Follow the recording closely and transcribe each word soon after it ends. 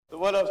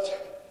what I'm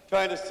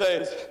trying to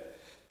say is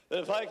that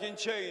if I can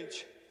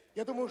change,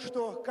 Я думаю,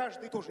 что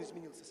каждый тоже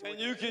изменился and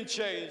сегодня. you can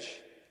change,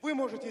 Вы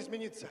можете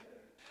измениться.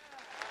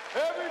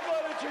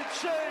 everybody can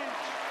change.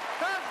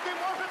 Каждый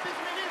может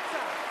измениться.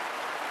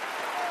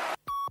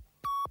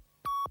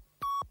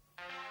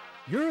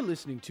 You're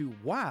listening to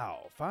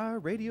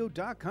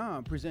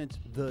WildFireRadio.com presents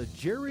the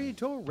Jerry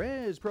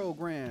Torres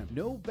program.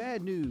 No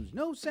bad news,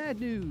 no sad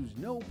news,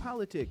 no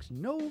politics,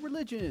 no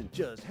religion,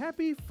 just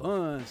happy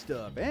fun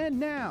stuff. And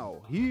now,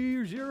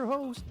 here's your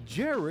host,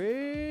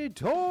 Jerry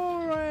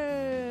Torres.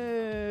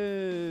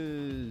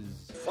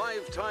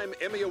 Five-time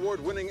Emmy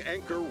Award-winning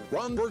anchor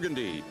Ron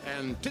Burgundy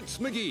and Tits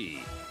McGee.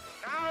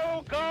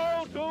 Now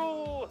go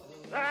do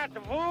that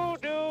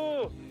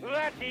voodoo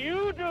that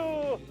you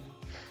do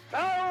so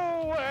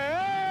well.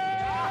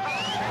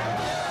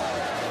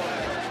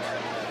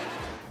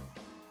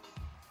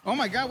 Oh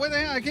my God, what the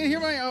hell? I can't hear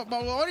my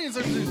audience.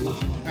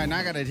 And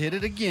I gotta hit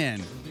it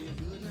again.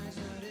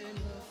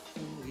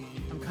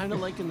 I'm kind of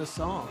liking the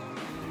song.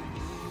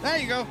 There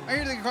you go. I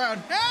hear the crowd.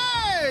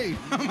 Hey!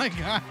 Oh my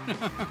God.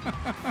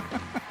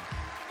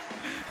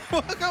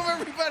 Welcome,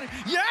 everybody.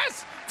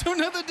 Yes! To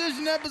another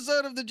edition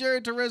episode of the Jerry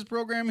Torres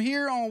program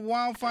here on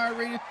Wildfire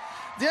Radio.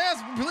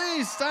 Yes,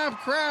 please stop,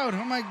 crowd.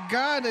 Oh my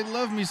God, they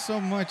love me so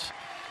much.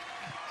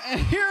 And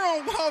here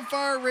on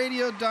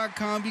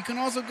wildfireradio.com, you can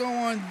also go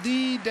on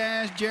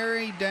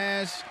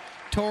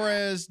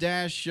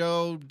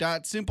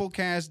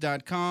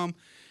the-jerry-torres-show.simplecast.com.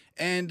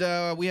 And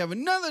we have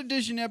another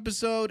edition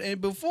episode. And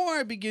before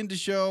I begin the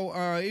show,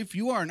 if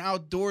you are an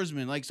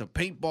outdoorsman, likes a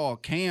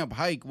paintball, camp,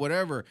 hike,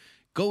 whatever,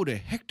 go to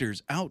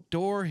Hector's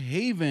Outdoor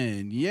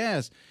Haven.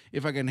 Yes,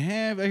 if I can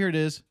have, here it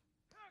is.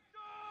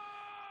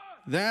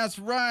 That's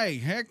right,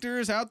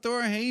 Hector's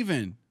Outdoor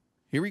Haven.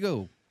 Here we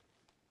go.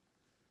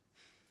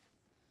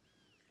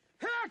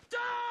 Hector!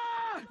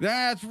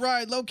 That's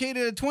right, located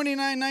at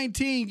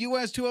 2919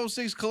 US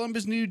 206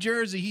 Columbus, New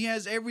Jersey. He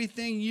has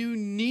everything you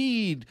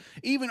need,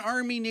 even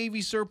Army,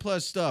 Navy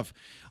surplus stuff.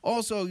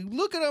 Also,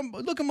 look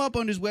him up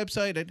on his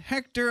website at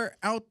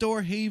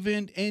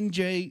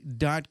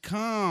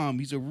HectorOutdoorHavenNJ.com.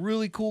 He's a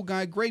really cool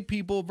guy, great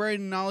people, very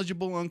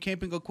knowledgeable on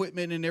camping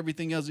equipment and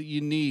everything else that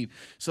you need.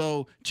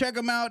 So check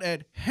him out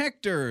at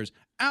Hector's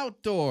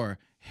Outdoor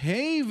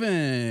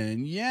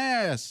Haven.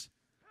 Yes.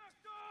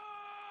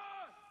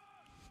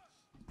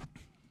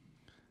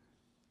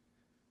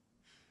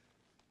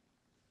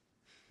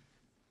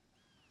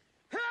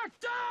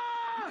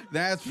 Hector!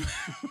 That's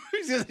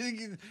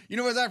you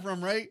know where's that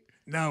from, right?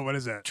 No, what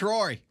is that?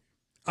 Troy.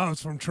 Oh,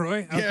 it's from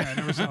Troy? Okay, Yeah. I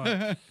never saw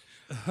it.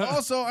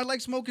 Also, I like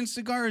smoking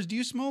cigars. Do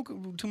you smoke?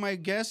 To my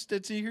guest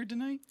that's here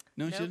tonight?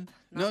 No, Nope, she doesn't.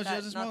 not No, she that-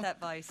 doesn't not smoke. that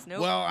vice.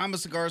 Nope. Well, I'm a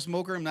cigar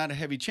smoker. I'm not a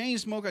heavy chain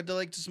smoker. I do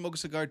like to smoke a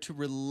cigar to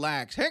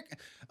relax. Heck,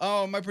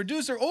 my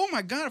producer. Oh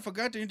my God, I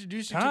forgot to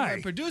introduce you to Hi.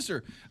 my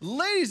producer.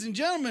 Ladies and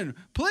gentlemen,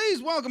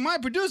 please welcome my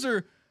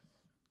producer,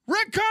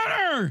 Rick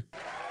Connor.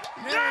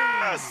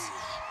 Yes.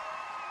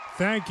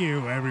 Thank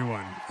you,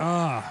 everyone.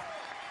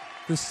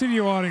 The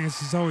studio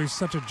audience is always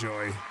such a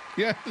joy.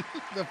 Yeah,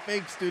 the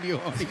fake studio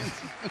audience.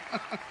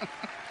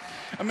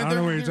 I don't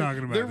know what you're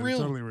talking about. They're They're real.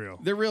 totally real.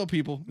 They're real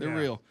people. They're Yeah.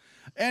 real.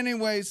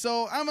 Anyway,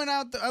 so I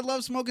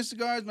love smoking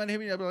cigars. I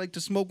like to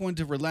smoke one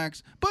to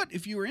relax. But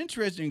if you are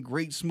interested in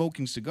great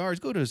smoking cigars,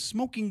 go to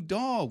Smoking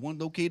Dog, one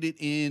located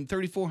in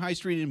 34 High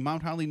Street in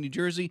Mount Holly, New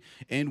Jersey,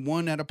 and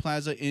one at a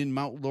plaza in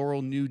Mount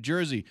Laurel, New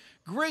Jersey.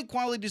 Great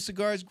quality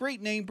cigars,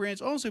 great name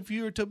brands. Also, if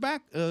you're a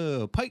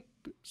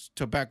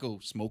tobacco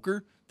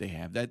smoker, they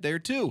have that there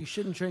too. You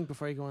shouldn't drink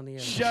before you go on the air.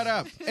 Shut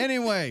up.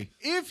 Anyway,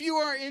 if you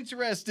are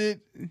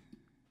interested,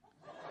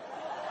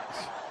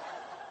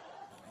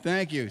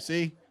 thank you.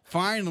 See,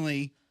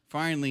 finally,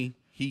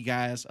 he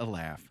got us a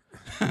laugh.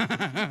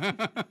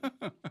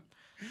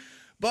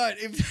 But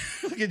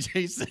if look at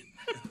Jason,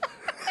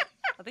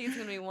 I think it's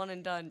going to be one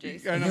and done,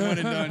 Jason. and I'm one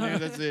and done. Yeah,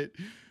 that's it.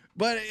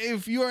 But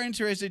if you are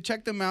interested,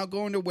 check them out.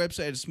 Go on their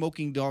website at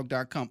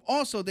smokingdog.com.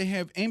 Also, they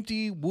have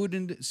empty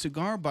wooden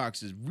cigar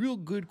boxes. Real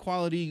good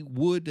quality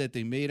wood that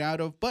they made out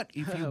of. But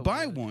if you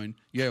buy one,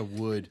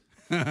 wood.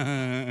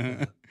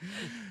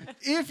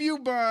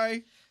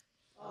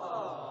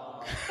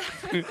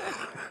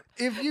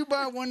 If you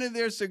buy one of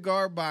their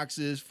cigar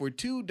boxes for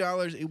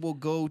 $2, it will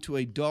go to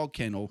a dog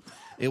kennel.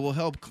 It will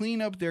help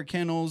clean up their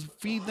kennels,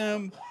 feed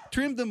them,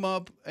 trim them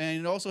up,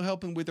 and also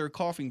help them with their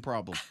coughing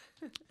problem.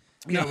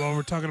 Yeah, well,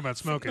 we're talking about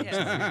smoking.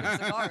 Yeah,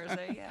 cigars,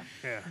 yeah.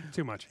 Yeah,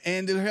 too much.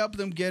 And to help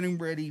them getting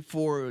ready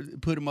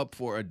put them up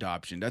for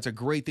adoption. That's a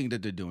great thing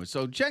that they're doing.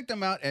 So check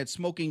them out at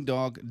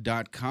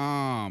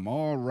smokingdog.com.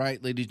 All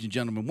right, ladies and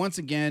gentlemen, once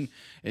again,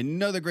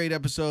 another great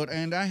episode.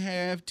 And I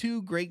have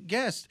two great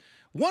guests.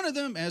 One of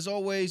them, as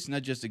always,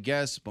 not just a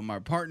guest, but my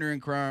partner in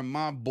crime,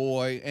 my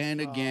boy.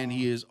 And again,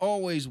 he is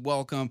always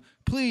welcome.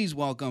 Please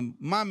welcome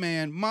my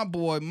man, my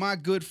boy, my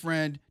good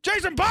friend,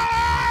 Jason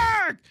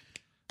Pollock!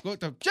 Go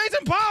to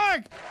Jason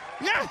Pollock!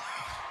 Yeah!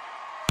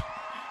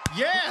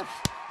 Yes!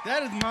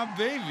 That is my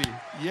baby.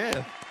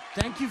 Yes.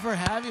 Thank you for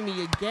having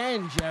me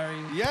again, Jerry.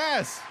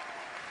 Yes.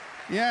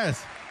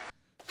 Yes.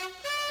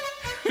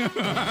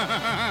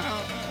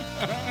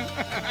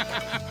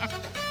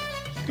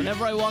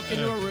 Whenever I walk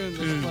into a room,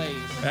 this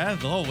plays.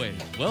 As always,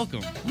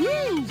 welcome.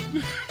 Woo!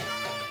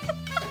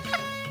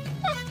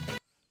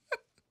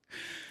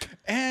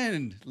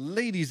 And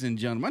ladies and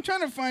gentlemen, I'm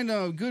trying to find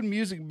a good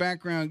music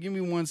background. Give me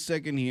 1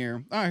 second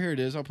here. Ah, here it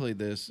is. I'll play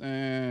this.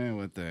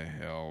 What the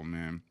hell,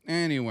 man?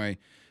 Anyway,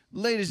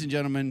 ladies and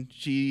gentlemen,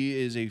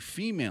 she is a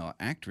female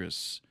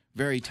actress.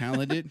 Very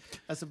talented.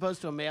 As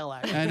opposed to a male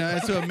actor.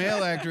 And so a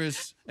male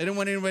actress. I didn't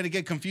want anybody to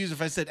get confused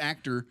if I said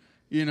actor,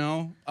 you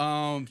know.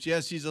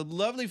 Yes, she's a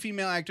lovely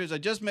female actress. I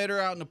just met her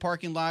out in the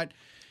parking lot.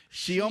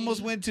 She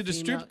almost went to the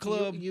strip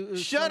club.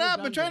 Shut up.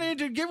 I'm trying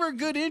to give her a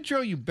good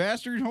intro, you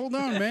bastard. Hold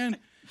on, man.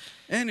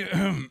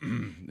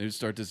 And let's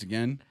start this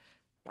again.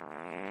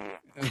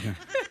 Okay.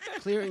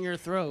 Clearing your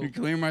throat. You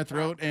clear my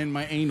throat and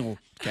my anal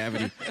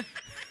cavity.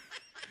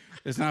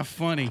 It's not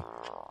funny.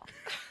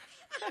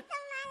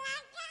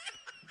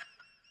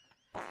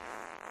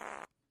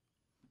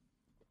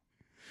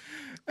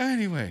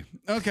 Anyway,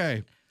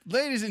 okay.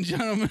 Ladies and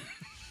gentlemen,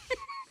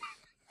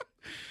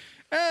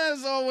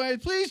 as always,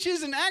 please,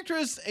 she's an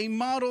actress, a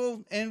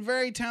model, and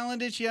very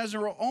talented. She has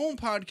her own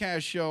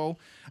podcast show.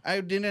 I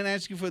didn't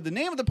ask you for the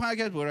name of the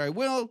podcast, but I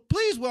will.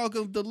 Please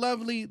welcome the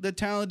lovely, the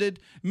talented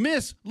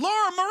Miss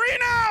Laura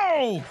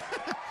Marino.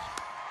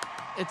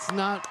 It's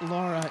not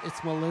Laura,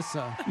 it's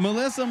Melissa.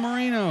 Melissa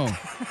Marino.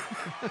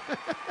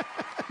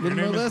 Your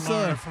name is Melissa.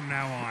 Laura from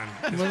now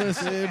on.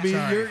 Melissa, it'd be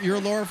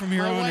you're Laura from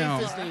here My on wife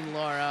out. is named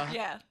Laura.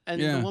 Yeah. And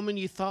Yeah. the woman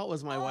you thought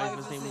was my wife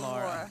is named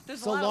Laura.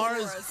 There's a So lot of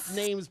Laura's Lauras.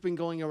 name's been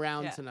going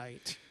around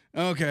tonight.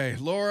 Okay,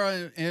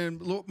 Laura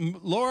and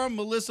Laura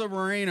Melissa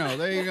Marino.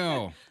 There you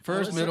go.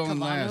 First, Melissa middle, and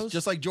last. Cabanos?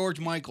 Just like George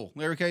Michael.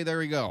 Okay, there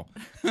we go.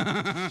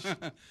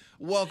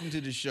 Welcome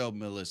to the show,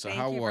 Melissa. Thank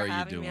How you for are you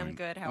having doing? me. I'm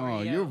good. How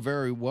are you? You're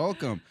very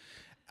welcome.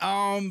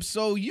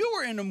 So you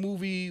were in a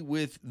movie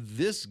with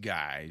this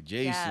guy,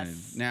 Jason.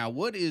 Yes. Now,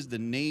 what is the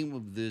name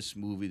of this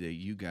movie that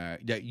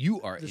you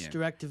are This in?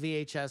 direct to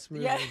VHS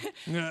movie.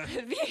 Yeah.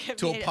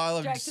 To a pile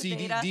of Direct to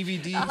CD, data.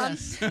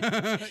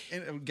 DVDs,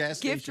 in a gas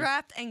Gift station.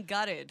 wrapped and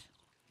gutted.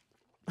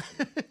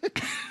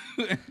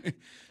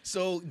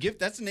 So,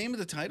 that's the name of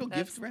the title.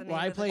 That's Gift the wrap. name Well,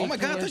 I of the played Oh my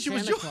God, I Santa thought she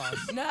was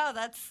Claus. No,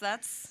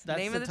 that's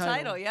name the of the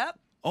title. Yep.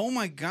 Oh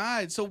my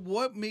God! So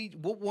what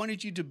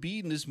wanted you to be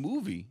in this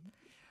movie?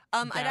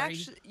 I'd Gary?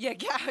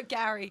 actually,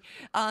 Gary.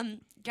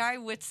 Gary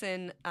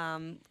Whitson.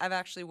 I've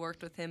actually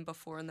worked with him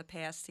before in the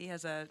past. He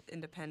has an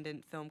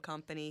independent film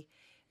company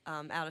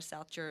out of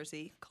South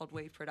Jersey called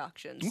Wave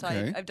Productions. So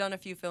Okay. I've done a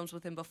few films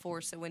with him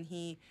before. So when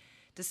he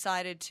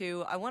decided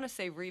to, I want to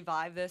say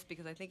revive this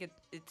because I think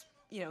it's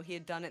he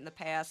had done it in the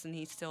past and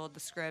he still had the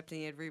script and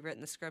he had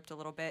rewritten the script a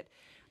little bit,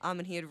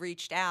 and he had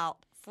reached out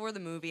for the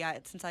movie.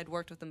 Since I'd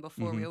worked with him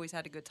before, we always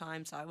had a good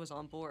time, so I was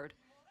on board.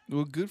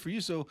 Well, good for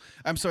you. So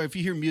I'm sorry if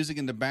you hear music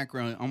in the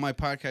background. On my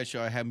podcast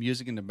show, I have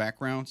music in the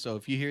background. So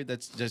if you hear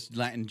that's just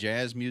Latin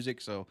jazz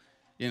music, so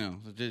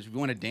if you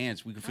want to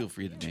dance, we can feel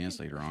free to dance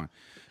later on.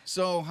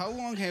 So how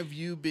long have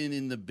you been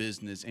in the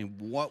business, and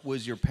what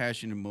was your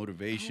passion and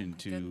motivation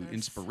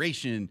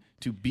inspiration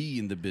to be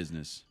in the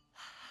business?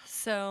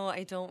 So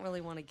I don't really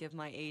want to give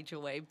my age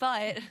away,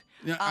 but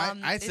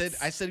I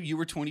said you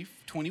were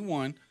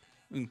 21.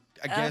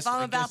 I guess if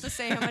I'm about to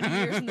say how many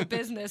years in the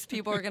business,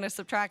 people are going to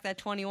subtract that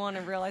 21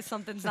 and realize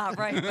something's not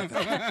right.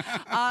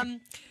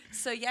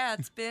 So yeah,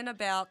 it's been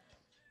about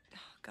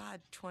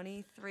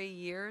 23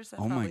 years. That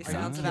probably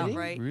sounds about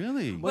right.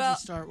 Really? When did you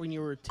start when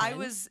you were 10? I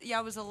was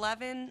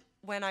 11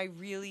 when I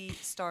really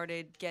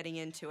started getting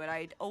into it.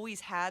 I'd always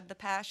had the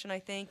passion, I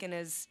think, and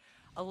as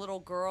a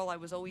little girl, I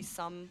was always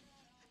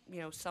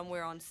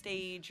somewhere on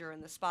stage or in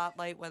the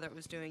spotlight, whether it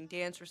was doing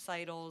dance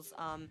recitals,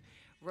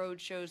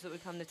 road shows that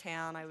would come to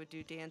town. I would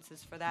do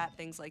dances for that,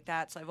 things like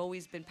that. So I've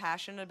always been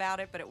passionate about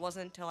it, but it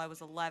wasn't until I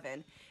was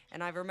 11.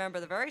 And I remember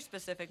the very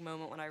specific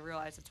moment when I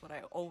realized it's what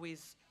I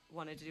always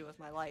wanted to do with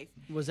my life.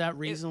 Was that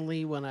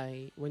recently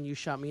when you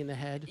shot me in the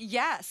head?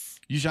 Yes.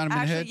 You shot him in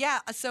the head? Yeah.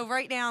 So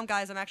right now,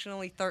 guys, I'm actually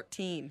only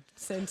 13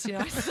 since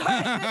I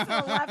started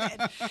at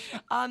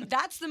 11.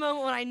 That's the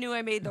moment when I knew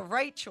I made the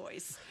right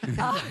choice.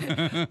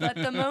 But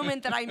the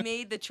moment that I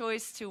made the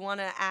choice to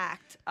want to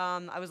act,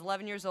 I was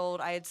 11 years old.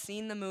 I had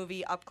seen the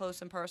movie Up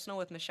Close and Personal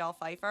with Michelle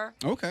Pfeiffer.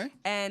 Okay.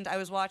 And I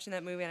was watching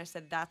that movie and I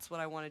said, that's what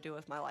I want to do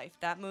with my life.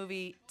 That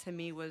movie to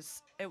me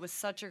was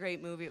such a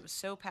great movie. It was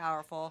so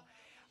powerful.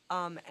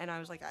 And I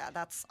was like,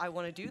 I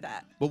want to do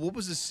that. But what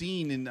was the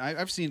scene? And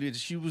I've seen it.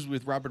 She was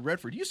with Robert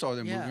Redford. You saw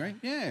that movie, right?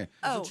 Yeah.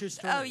 Oh,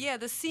 yeah.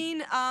 The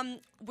scene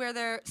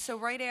where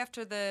right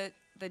after the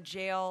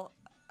jail,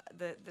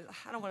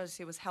 I don't want to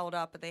say it was held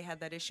up, but they had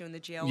that issue in the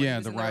jail. Yeah, he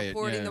was the in riot.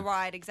 Reporting the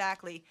riot,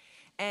 exactly.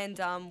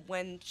 And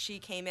when she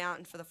came out,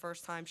 and for the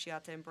first time, she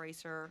got to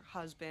embrace her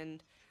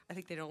husband. I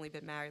think they'd only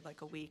been married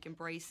like a week.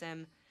 Embrace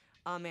him.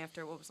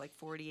 after what was like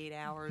 48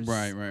 hours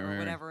Right, or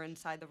whatever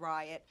inside the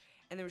riot.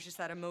 And there was just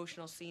that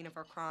emotional scene of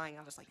her crying.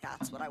 I was like,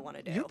 that's what I want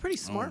to do. You're pretty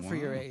smart for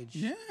your age.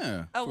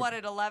 Yeah. Oh, what,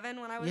 at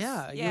 11 when I was?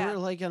 Yeah, you were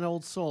like an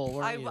old soul,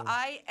 weren't you?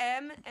 I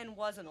am and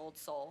was an old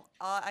soul.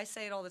 I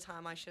say it all the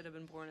time. I should have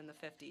been born in the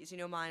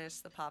 50s,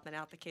 minus the popping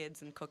out the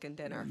kids and cooking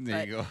dinner.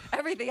 There you go.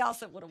 Everything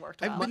else, it would have worked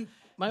well.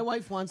 My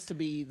wife wants to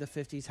be the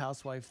 50s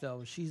housewife,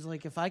 though. She's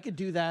like, if I could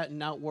do that and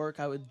not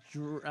work, I would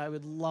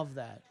love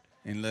that.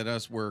 And let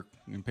us work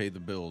and pay the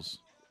bills.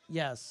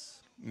 Yes.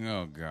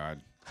 Oh,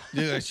 God.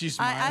 Yeah, she's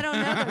smiling. I don't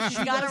know. She's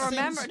got to does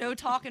remember, things- no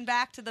talking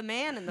back to the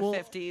man in the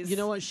 50s. You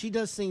know what? She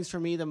does things for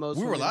me the most.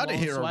 We were allowed to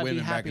hear so our I'd be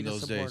women back happy in to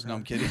those support days. No, her.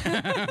 I'm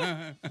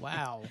kidding.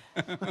 Wow.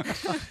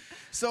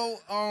 So,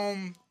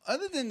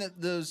 other than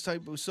those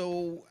type of,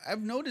 so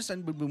I've noticed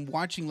I've been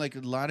watching like a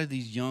lot of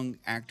these young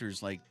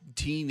actors, like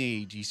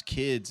these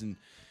kids, and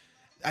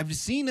I've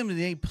seen them.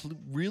 They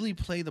really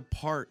play the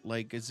part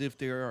like as if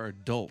they are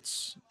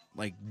adults,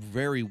 like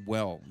very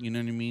well. You know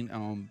what I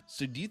mean?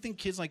 So, do you think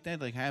kids like that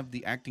like have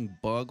the acting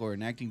bug or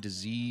an acting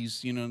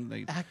disease?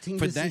 Like Acting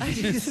for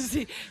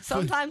disease.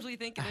 Sometimes we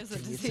think it is a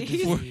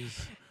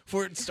disease.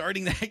 For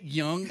starting that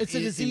young. It's a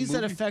disease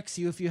that movie? affects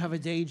you if you have a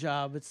day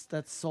job.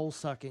 That's soul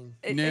sucking.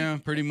 Yeah,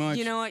 pretty much.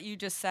 You know what? You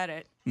just said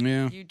it.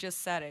 Yeah. You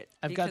just said it.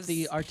 I've got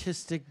the because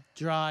artistic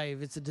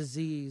drive. It's a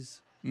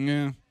disease.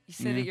 Yeah. You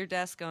sit at your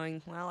desk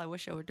going, well, I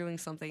wish I were doing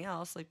something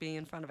else, like being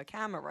in front of a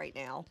camera right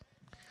now.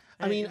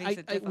 I And mean, it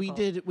makes it we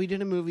difficult.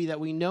 did a movie that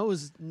we know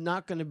is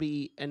not going to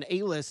be an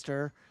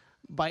A-lister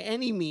by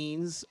any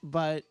means,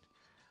 but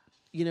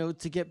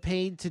to get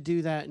paid to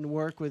do that and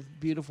work with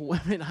beautiful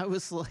women, I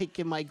was like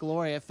in my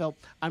glory.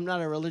 I'm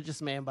not a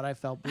religious man, but I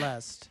felt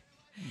blessed.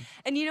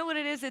 And you know what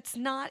it is? It's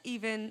not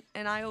even,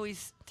 and I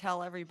always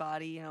tell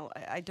everybody,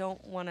 I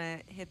don't want to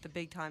hit the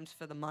big times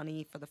for the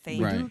money, for the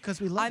fame. Right. Because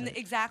we love it.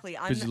 Exactly.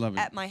 'Cause you love I'm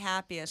it. at my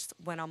happiest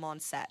when I'm on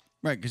set.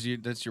 Right, because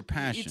that's your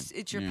passion.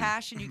 It's your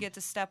passion. You get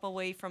to step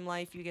away from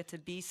life. You get to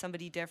be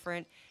somebody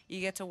different. You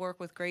get to work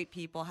with great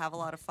people, have a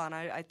lot of fun.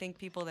 I think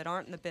people that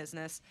aren't in the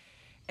business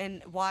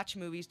and watch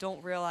movies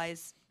don't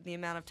realize the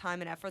amount of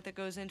time and effort that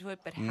goes into it,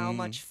 but how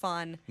much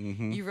fun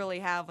you really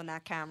have when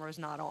that camera is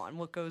not on,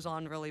 what goes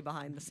on really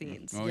behind the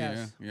scenes. Oh,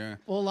 Yes. yeah.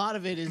 Well, a lot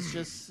of it is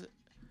just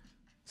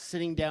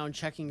sitting down,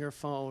 checking your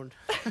phone.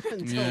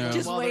 Yeah.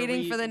 Just while they're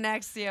waiting for the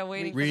next,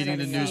 waiting Reading for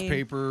the the next scene.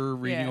 newspaper,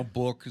 reading Yeah. a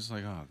book. It's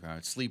like, oh,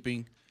 God.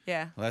 Sleeping.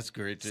 Yeah. Well, that's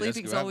great.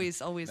 Sleeping's That- always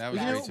that was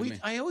bad. great to me.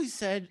 I always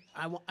said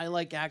I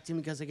like acting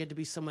because I get to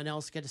be someone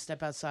else, get to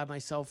step outside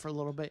myself for a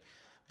little bit.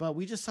 But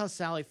we just saw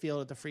Sally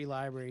Field at the Free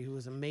Library, who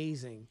was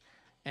amazing.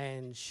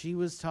 And she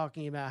was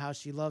talking about how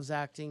she loves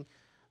acting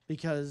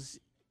because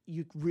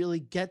you really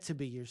get to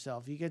be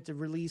yourself. You get to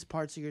release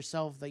parts of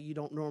yourself that you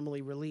don't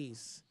normally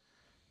release.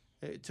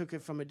 It took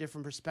it from a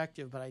different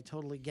perspective, but I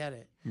totally get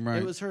it. Right.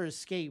 It was her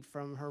escape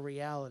from her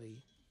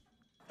reality.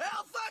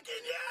 Hell fucking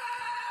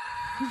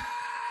yeah!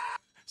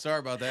 Sorry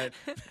about that.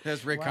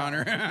 That's Rick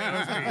Connor.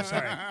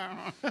 Sorry.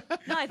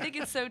 No, I think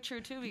it's so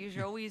true too because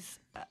you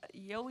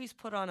always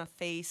put on a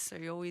face or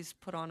you always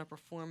put on a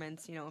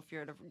performance. If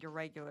you're at your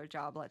regular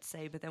job, let's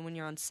say, but then when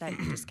you're on set,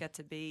 you just get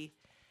to be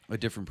A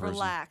different person.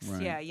 relaxed.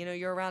 Right. Yeah,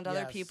 you're around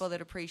other Yes. people that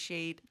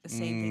appreciate the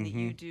same thing that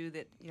you do,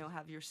 that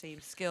have your same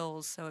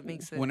skills. So it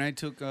makes it. When I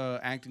took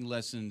acting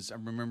lessons, I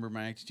remember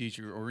my acting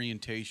teacher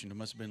orientation. It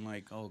must have been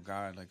like, oh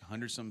God, like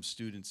 100-something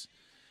students.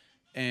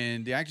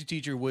 And the acting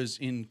teacher was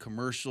in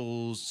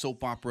commercials,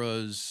 soap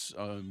operas,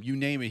 you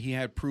name it. He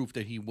had proof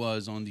that he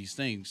was on these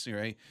things,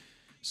 right?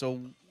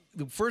 So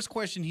the first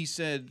question he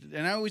said,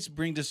 and I always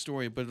bring this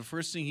story, but the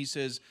first thing he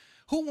says,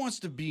 who wants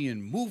to be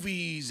in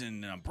movies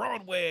and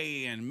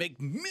Broadway and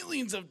make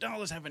millions of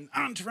dollars, have an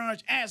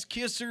entourage, ass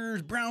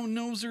kissers, brown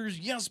nosers,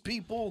 yes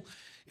people,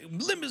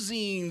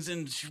 limousines,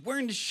 and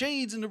wearing the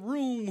shades in the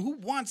room? Who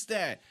wants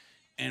that?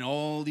 And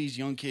all these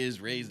young kids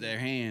raise their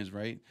hands,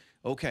 right?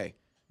 Okay.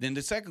 Then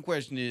the second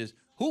question is,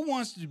 who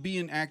wants to be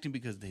in acting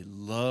because they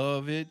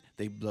love it,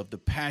 they love the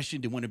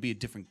passion, they want to be a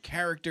different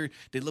character,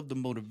 they love the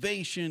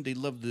motivation, they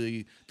love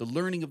the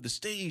learning of the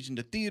stage and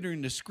the theater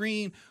and the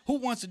screen? Who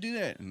wants to do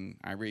that? And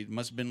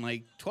must have been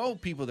like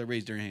 12 people that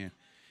raised their hand.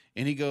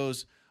 And he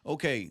goes,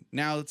 okay,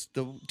 now it's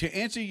to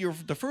answer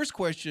the first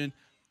question,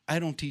 I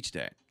don't teach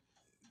that.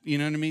 You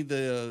know what I mean?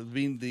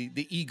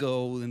 The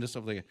ego and the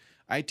stuff like that.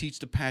 I teach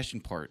the passion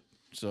part.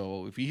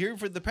 So if you're here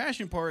for the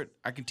passion part,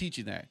 I can teach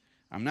you that.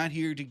 I'm not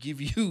here to give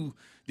you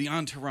the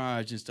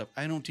entourage and stuff.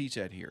 I don't teach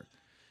that here.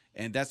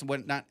 And that's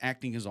what not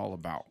acting is all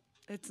about.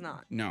 It's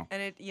not. No. And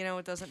it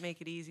doesn't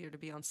make it easier to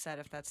be on set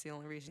if that's the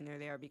only reason you're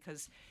there,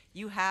 because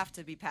you have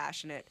to be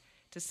passionate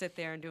to sit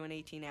there and do an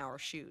 18-hour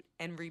shoot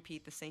and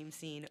repeat the same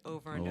scene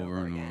over and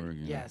over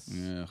again. Yes.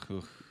 Yeah.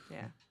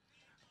 Yeah.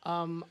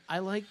 I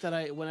like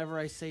that whenever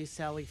I say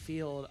Sally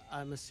Field,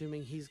 I'm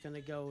assuming he's going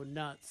to go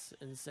nuts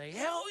and say,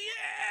 hell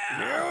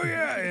yeah! Oh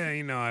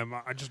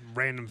yeah, I just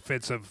random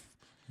fits of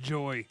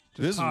joy.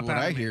 Just This is pop what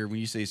out I of me. hear when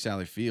you say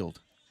Sally Field.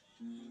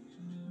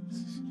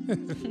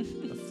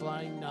 The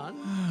flying nun.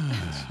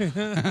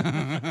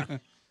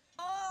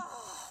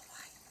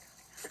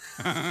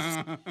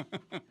 I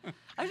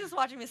was just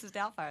watching Mrs.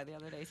 Doubtfire the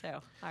other day too.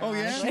 Oh, yeah?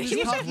 ironically. She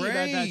was talking about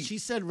that. Great. She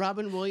said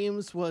Robin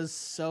Williams was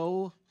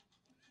so,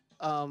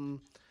 for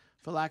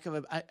lack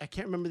of I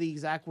can't remember the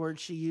exact word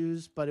she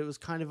used, but it was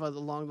kind of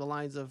along the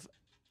lines of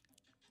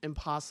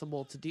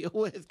impossible to deal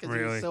with because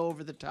he Really? was so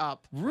over the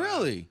top.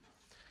 Really?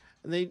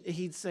 And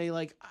he'd say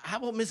like, "How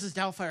about Mrs.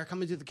 Doubtfire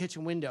coming through the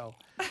kitchen window?"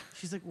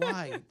 She's like,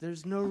 "Why?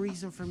 There's no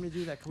reason for him to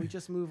do that. Can we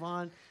just move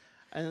on?"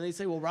 And then they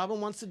say, "Well, Robin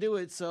wants to do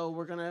it, so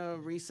we're gonna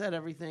reset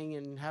everything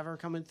and have her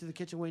come in through the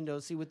kitchen window,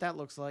 see what that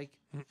looks like."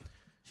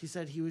 She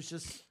said he was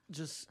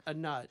just a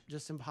nut,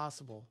 just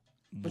impossible.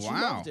 But she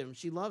Wow. loved him.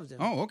 She loved him.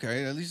 Oh,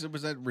 okay. At least it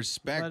was that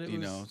respect, But it you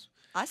was- know.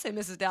 I say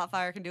Mrs.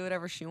 Doubtfire can do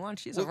whatever she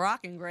wants. She's a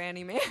rocking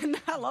granny, man.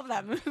 I love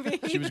that movie.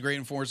 She was great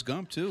in Forrest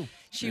Gump, too.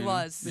 She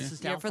was.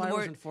 Mrs. Yeah, Doubtfire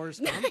was in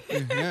Forrest Gump.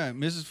 Yeah,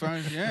 Mrs.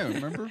 Fine. Yeah,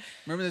 remember?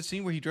 Remember that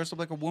scene where he dressed up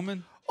like a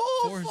woman?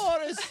 Oh,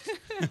 Forrest!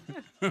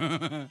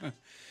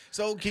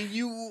 So,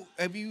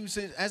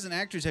 as an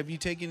actress, have you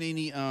taken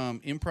any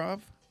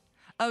improv?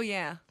 Oh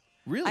yeah.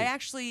 Really? I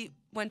actually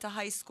went to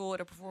high school at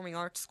a performing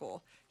arts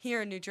school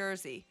here in New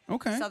Jersey.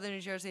 Okay. Southern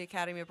New Jersey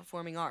Academy of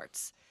Performing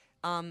Arts.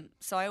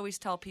 So I always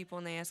tell people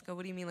when they ask, "Oh,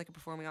 what do you mean like a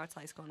performing arts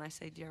high school?" And I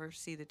say, "Do you ever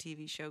see the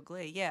TV show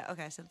Glee?" Yeah.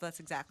 Okay. I said that's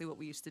exactly what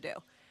we used to do.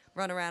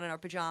 Run around in our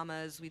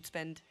pajamas. We'd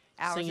spend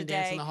hours Sing a and day.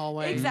 dance in the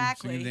hallway.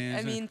 Exactly. Sing and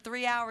dance. I mean,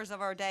 3 hours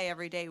of our day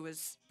every day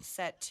was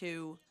set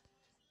to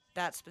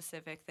that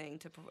specific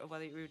thing.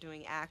 Whether you were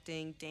doing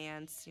acting,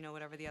 dance,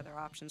 whatever the other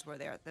options were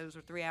there. Those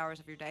were 3 hours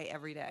of your day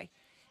every day.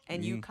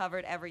 And you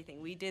covered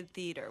everything. We did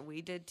theater,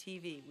 we did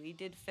TV, we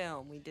did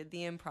film, we did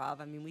the improv.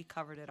 I mean, we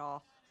covered it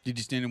all. Did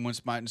you stand in one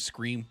spot and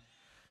scream?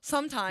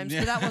 Sometimes,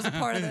 but that wasn't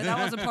part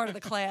of the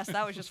class.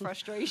 That was just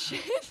frustration.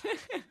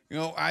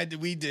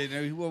 We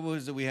did. What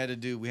was it we had to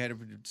do? We had to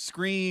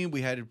scream.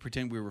 We had to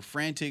pretend we were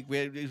frantic.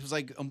 It was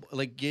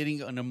like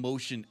getting an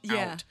emotion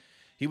Yeah. out.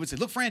 He would say,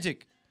 "Look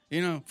frantic,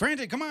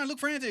 frantic. Come on, look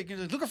frantic. He's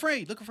like, look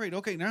afraid.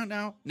 Okay,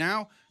 now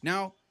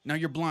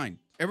you're blind.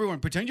 Everyone,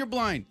 pretend you're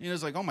blind."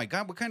 It's like, oh my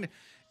God, what kind of?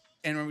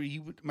 And remember, he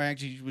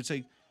would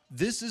say,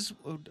 "This is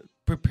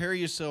prepare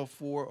yourself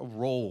for a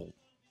role."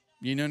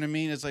 You know what I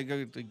mean? It's like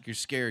you're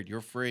scared, you're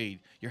afraid,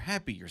 you're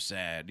happy, you're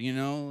sad.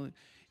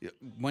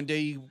 One day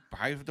you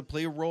probably have to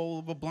play a role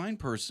of a blind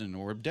person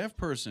or a deaf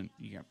person.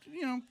 You have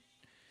to,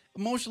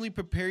 emotionally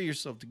prepare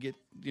yourself to get,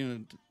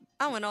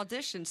 Oh, and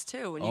auditions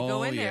too. When you Oh,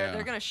 go in there, yeah.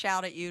 they're gonna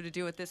shout at you to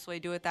do it this way,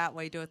 do it that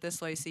way, do it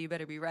this way. So you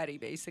better be ready,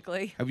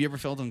 basically. Have you ever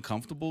felt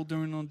uncomfortable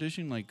during an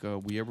audition? Did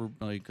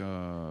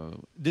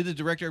the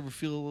director ever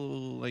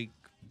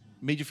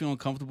made you feel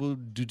uncomfortable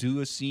to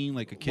do a scene,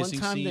 like a kissing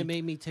One time scene? they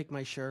made me take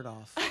my shirt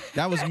off.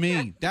 That was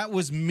me.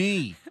 Wasn't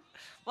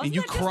And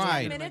you that just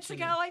cried. 10 minutes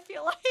ago? I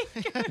feel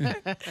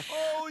like.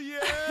 Oh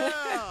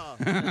yeah!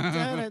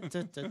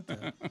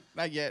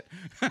 Not yet.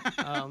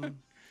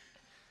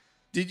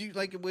 Did you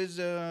was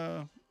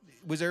there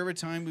ever a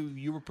time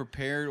you were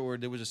prepared or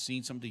there was a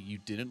scene, something you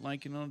didn't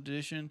like in an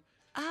audition?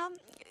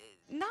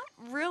 Not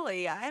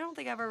really. I don't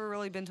think I've ever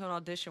really been to an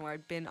audition where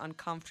I've been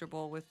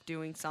uncomfortable with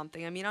doing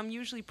something. I mean, I'm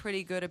usually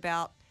pretty good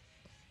about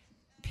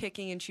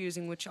picking and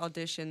choosing which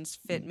auditions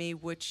fit me,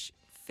 which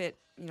fit,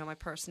 my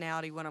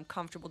personality, what I'm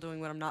comfortable doing,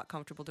 what I'm not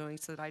comfortable doing,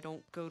 so that I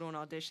don't go to an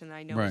audition that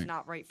I know is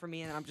not right for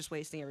me, and I'm just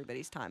wasting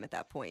everybody's time at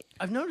that point.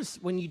 I've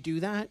noticed when you do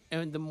that,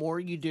 and the more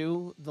you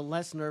do, the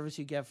less nervous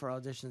you get for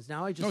auditions.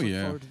 Now I just look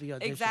forward to the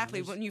audition.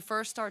 Exactly. When you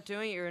first start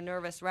doing it, you're a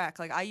nervous wreck.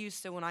 Like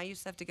when I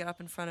used to have to get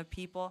up in front of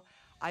people,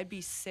 I'd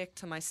be sick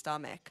to my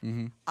stomach.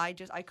 Mm-hmm. I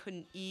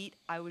couldn't eat.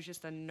 I was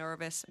just a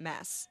nervous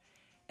mess.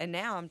 And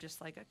now I'm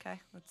just like, okay,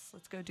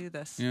 let's go do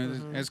this.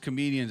 As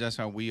comedians, that's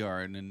how we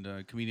are, and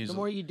then comedians. The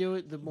more you do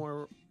it, the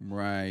more.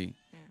 Right.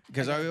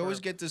 Because I always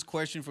get this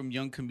question from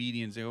young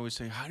comedians. They always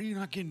say, "How do you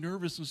not get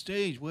nervous on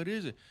stage? What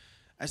is it?"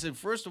 I said,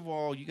 first of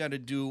all, you got to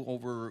do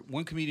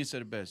one comedian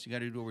said it best. You got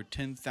to do over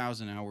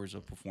 10,000 hours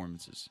of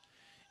performances.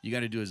 You got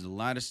to do a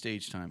lot of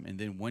stage time, and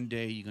then one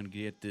day you're gonna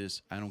get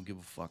this "I don't give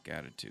a fuck"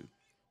 attitude.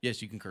 Yes,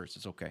 you can curse.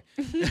 It's okay.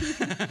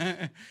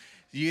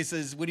 He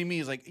says, "What do you mean?"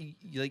 It's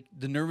like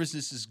the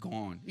nervousness is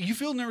gone. You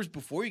feel nervous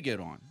before you get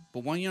on,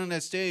 but when you're on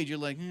that stage, you're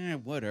like,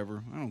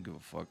 whatever. I don't give a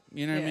fuck.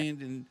 You know what I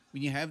mean? And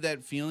when you have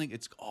that feeling,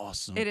 it's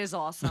awesome. It is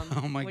awesome.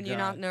 Oh my when God. you're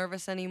not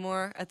nervous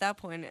anymore, at that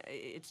point,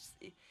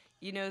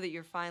 you know that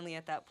you're finally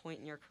at that point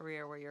in your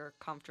career where you're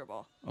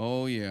comfortable.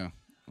 Oh yeah.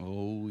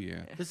 Oh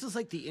yeah. This is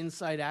like the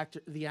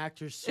the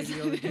actor's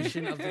studio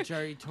edition of the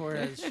Jerry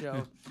Torres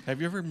show. Have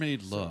you ever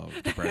made love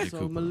to Bradley So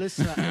Cooper?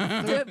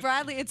 Melissa,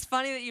 Bradley, it's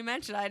funny that you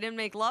mentioned I didn't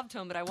make love to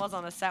him, but I was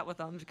on a set with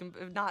him.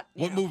 Not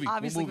What movie? What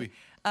Obviously, movie?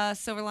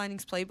 Silver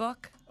Linings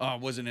Playbook. Oh,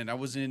 wasn't it? I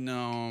was in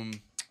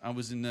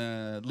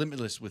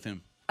Limitless with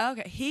him.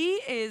 Okay, he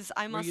is.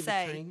 I were must you the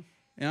say, train?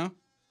 Yeah.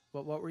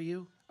 What were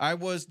you? I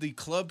was the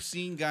club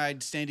scene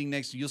guide standing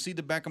next to. You'll see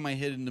the back of my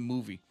head in the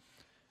movie.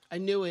 I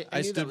knew it. I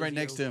knew stood that was right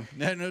next to you.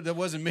 him. No, that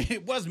wasn't me.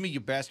 It was me,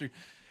 you bastard.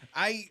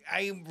 I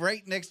am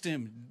right next to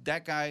him.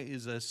 That guy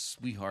is a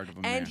sweetheart of a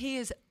man. and he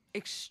is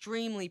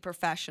extremely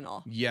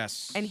professional.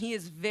 Yes. And he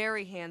is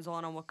very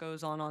hands-on on what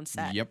goes on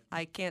set. Yep.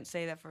 I can't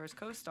say that for his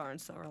co-star in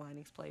Silver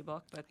Linings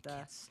Playbook, but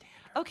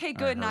okay,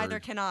 good. Neither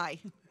heard. can I.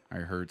 I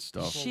heard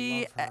stuff.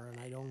 She, love her, and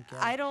I don't get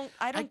it. I don't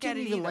I get didn't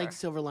it even either. like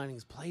Silver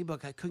Linings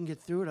Playbook. I couldn't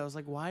get through it. I was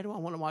like, why do I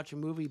want to watch a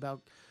movie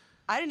about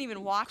I didn't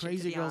even watch it, to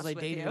crazy be girls I honest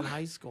with dated you. in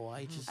high school?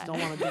 I just don't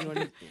want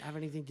to have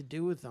anything to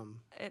do with them.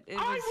 It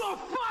was,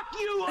 fuck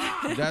you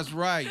up! That's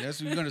right. That's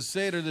what you're going to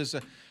say to this.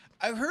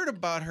 I've heard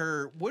about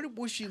her. What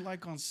was she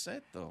like on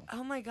set, though?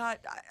 oh my God.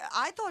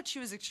 I thought she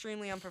was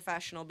extremely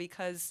unprofessional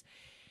because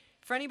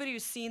for anybody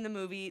who's seen the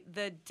movie,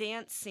 the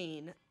dance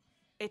scene,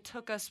 it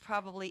took us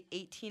probably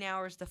 18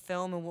 hours to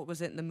film, and what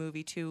was it in the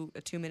movie? A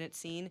 2-minute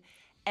scene.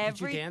 Did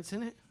you dance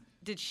in it?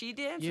 Did she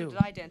dance You. or did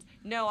I dance?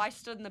 No, I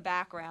stood in the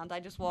background. I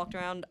just walked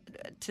around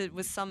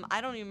with some. I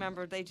don't even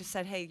remember. They just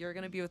said, "Hey, you're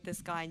gonna be with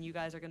this guy, and you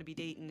guys are gonna be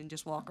dating, and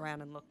just walk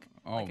around and look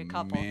like a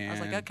couple." I was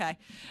like, man. "Okay,"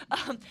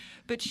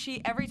 but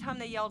she every time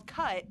they yelled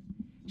 "cut,"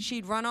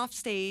 she'd run off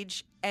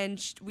stage,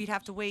 and we'd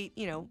have to wait,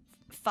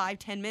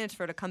 5-10 minutes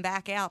for her to come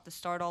back out to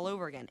start all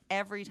over again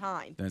every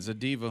time. That's a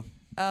diva.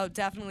 Oh,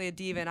 definitely a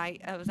diva. And I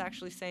was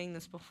actually saying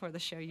this before the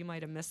show. You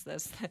might have missed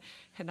this,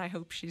 and I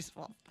hope she's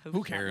hope Who she's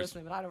not cares?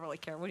 listening, but I don't really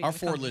care. What are you Our gonna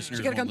 4 come, listeners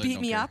She's gonna come won't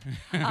beat me up.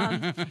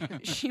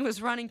 don't She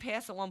was running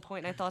past at one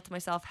point, and I thought to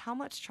myself, how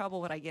much trouble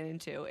would I get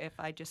into if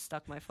I just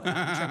stuck my foot out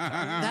and tripped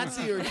her? That's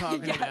what you were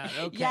talking about.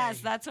 Okay.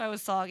 Yes, that's what I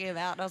was talking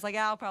about. And I was like,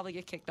 I'll probably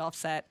get kicked off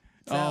set.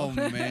 So. Oh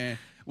man,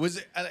 was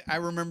it, I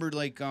remember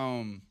like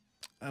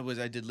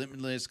I did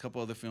Limitless, a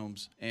couple other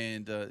films,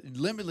 and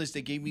Limitless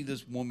they gave me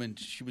this woman.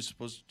 She was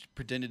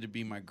pretended to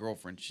be my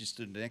girlfriend. She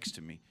stood next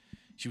to me.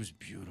 She was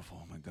beautiful.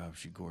 Oh my God,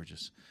 she's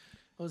gorgeous.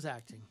 It was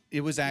acting.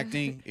 It was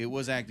acting. It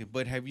was acting.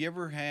 But have you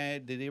ever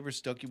did they ever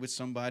stuck you with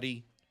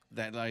somebody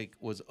that like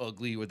was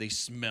ugly or they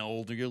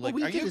smelled or you're like,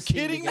 we are did you a scene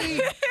kidding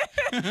me?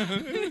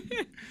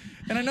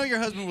 And I know your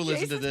husband will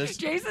listen to this.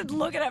 Jason's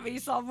looking at me,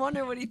 so I'm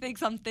wondering what he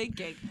thinks I'm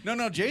thinking.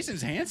 No,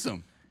 Jason's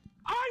handsome.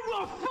 I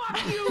will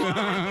fuck you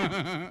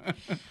up!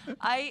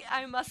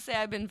 I must say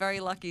I've been very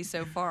lucky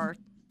so far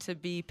to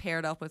be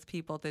paired up with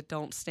people that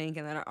don't stink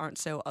and that aren't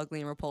so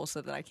ugly and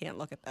repulsive that I can't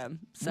look at them.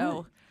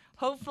 So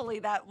hopefully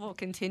that will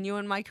continue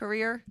in my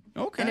career.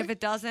 Okay. And if it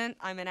doesn't,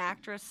 I'm an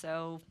actress,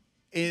 so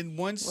In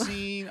one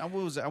scene, I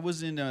was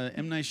in a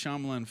M. Night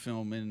Shyamalan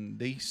film, and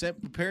they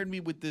prepared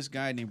me with this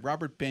guy named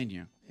Robert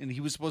Pena, and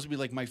he was supposed to be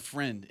like my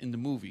friend in the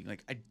movie.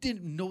 Like I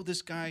didn't know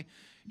this guy,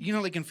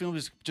 like in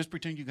films, just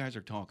pretend you guys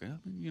are talking,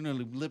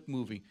 lip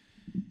movie,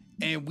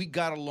 and we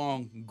got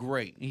along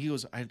great. And he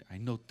goes, I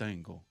know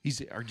tango. He's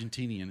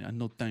Argentinian. I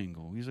know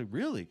tango. He's like,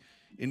 really?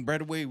 And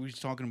right away, we was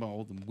talking about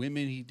all the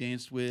women he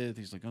danced with.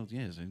 He's like, oh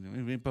yes,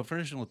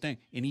 professional tango,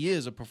 and he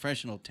is a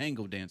professional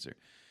tango dancer.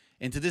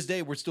 And to this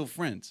day, we're still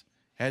friends.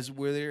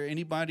 Were there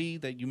anybody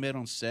that you met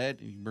on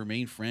set and you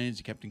remained friends,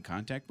 you kept in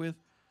contact with?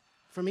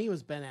 For me, it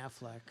was Ben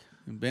Affleck.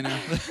 Ben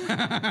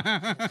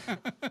Affleck.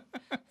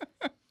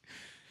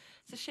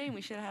 it's a shame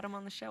we should have had him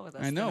on the show with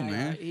us. I know, tonight.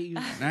 man. He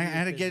was- And I he was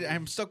had to busy.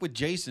 I'm stuck with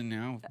Jason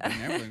now.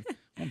 Ben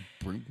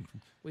Affleck.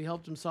 We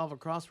helped him solve a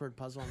crossword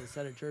puzzle on the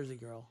set of Jersey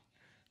Girl.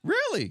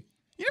 Really?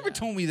 You never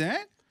told me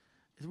that.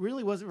 It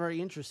really wasn't very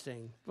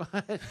interesting,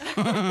 but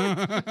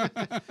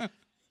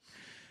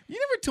You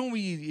never told me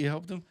you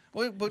helped him.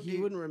 But he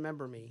wouldn't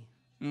remember me.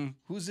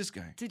 Who's this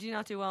guy? Did you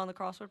not do well on the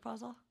crossword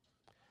puzzle?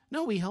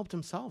 No, we helped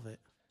him solve it.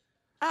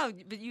 Oh,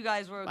 but you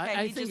guys were okay.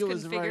 I He think just it couldn't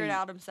was figure very- it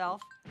out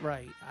himself.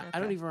 Right. I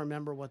don't even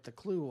remember what the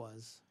clue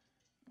was.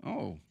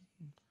 Oh.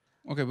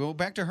 Okay, well,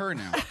 back to her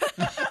now.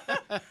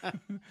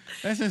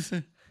 That's just...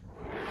 It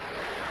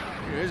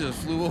just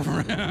flew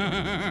over.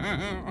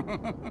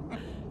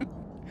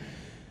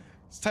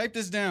 Let's type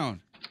this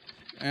down.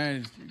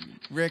 And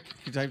Rick,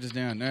 you type this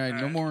down. All right,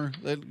 no more.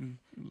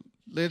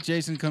 Let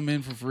Jason come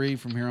in for free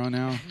from here on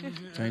out.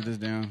 Type this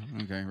down.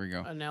 Okay, here we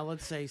go. Now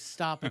let's say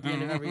stop at the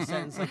end of every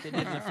sentence like they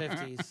did in the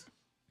 50s.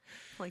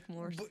 Like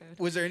Morse code.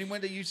 Was there anyone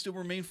that you still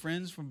remain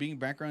friends from being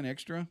background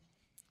extra?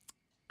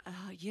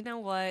 You know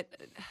what?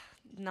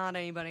 Not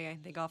anybody I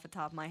think off the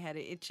top of my head.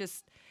 It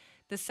just,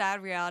 the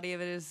sad reality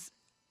of it is,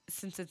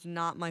 since it's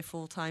not my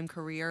full-time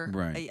career,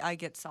 Right. I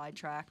get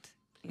sidetracked.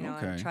 I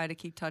Okay. try to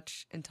keep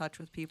in touch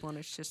with people, and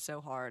it's just so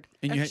hard.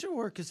 And Extra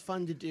work is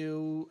fun to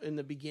do in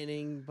the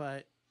beginning,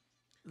 but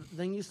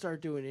then you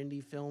start doing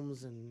indie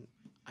films, and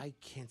I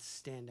can't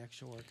stand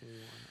extra work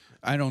anymore.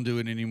 I don't do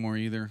it anymore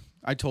either.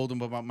 I told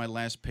him about my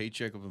last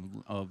paycheck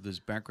of this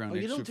background Oh,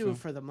 you extra don't do film. it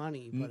for the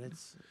money, but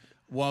it's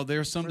Well,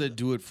 there's some that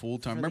do it full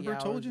time. for the Remember I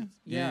told hours. you?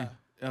 Yeah.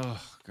 Oh,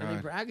 and they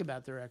God. brag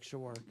about their extra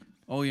work.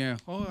 Oh, yeah.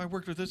 Oh, I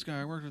worked with this guy.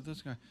 I worked with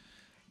this guy.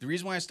 The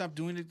reason why I stopped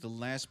doing it, the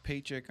last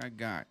paycheck I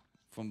got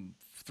from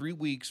 3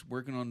 weeks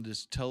working on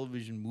this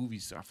television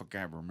movie. I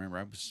forgot.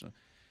 Remember,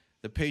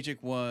 the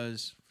paycheck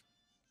was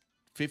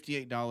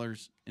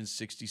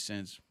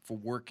 $58.60 for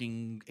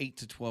working 8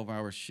 to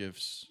 12-hour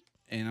shifts,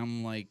 and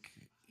I'm like,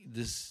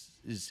 this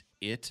is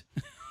it.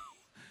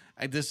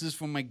 This is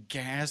for my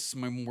gas,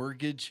 my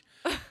mortgage.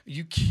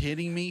 You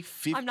kidding me?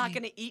 50? I'm not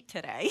going to eat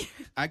today.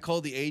 I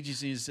called the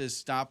agency and says,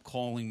 stop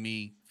calling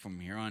me from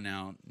here on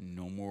out.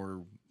 No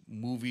more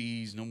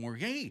movies, no more,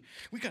 hey,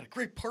 we got a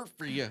great part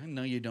for you.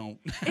 No, you don't.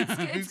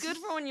 It's good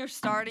for when you're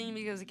starting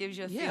because it gives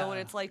you a feel what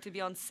Yeah. it's like to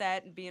be on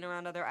set and being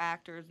around other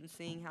actors and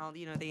seeing how,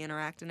 they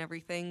interact and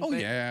everything. Oh,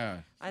 But yeah.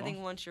 I think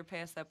once you're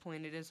past that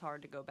point, it is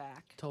hard to go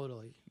back.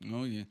 Totally.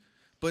 Oh, yeah.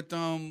 But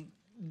do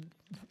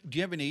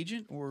you have an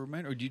agent or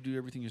do you do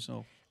everything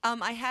yourself?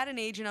 I had an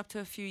agent up to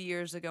a few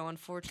years ago.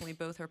 Unfortunately,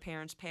 both her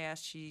parents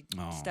passed. She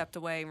stepped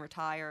away and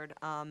retired.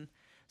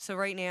 So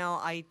right now,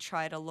 I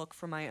try to look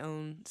for my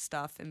own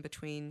stuff in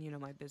between,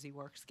 my busy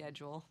work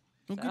schedule.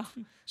 Oh, good.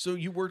 So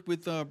you worked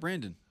with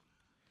Brandon?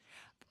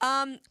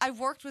 I've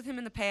worked with him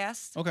in the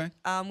past. Okay.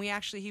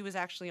 He was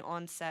actually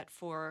on set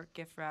for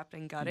Gift Wrapped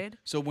and Gutted.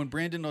 So when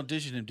Brandon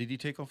auditioned him, did he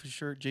take off his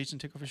shirt? Jason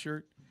take off his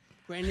shirt?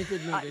 Brandon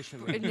did an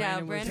audition.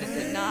 Yeah, Brandon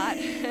did not.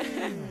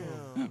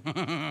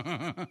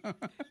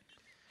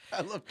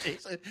 I love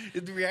Jason.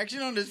 The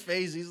reaction on his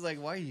face, he's like,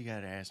 why you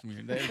got to ask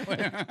me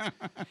that?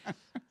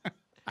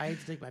 I had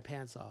to take my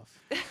pants off.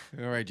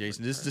 All right,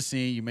 Jason, this is the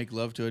scene. You make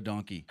love to a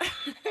donkey.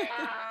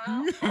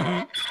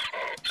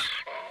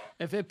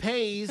 If it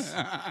pays.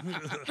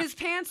 His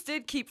pants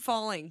did keep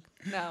falling.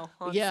 No,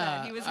 on Yeah,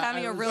 set. He was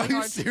having a are really you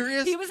hard.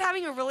 serious? He was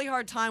having a really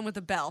hard time with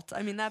the belt.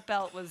 I mean, that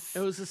belt was. It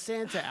was a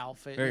Santa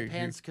outfit. Hey, The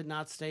pants could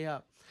not stay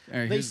up.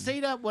 Hey, They here's-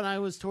 stayed up when I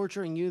was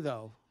torturing you,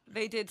 though.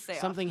 They did say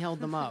Something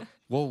held them up.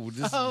 Whoa.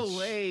 Oh,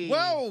 wait.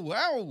 Whoa,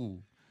 wow.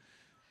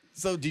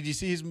 So did you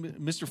see his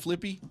Mr.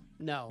 Flippy?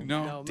 No.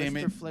 No, damn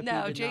Mr. it. Flippy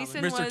No, did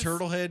Jason not Mr. was.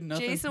 Turtlehead,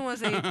 nothing? Jason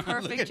was a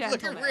perfect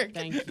gentleman. Rick.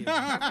 Thank you.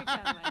 Perfect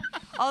gentleman.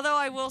 Although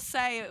I will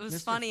say it was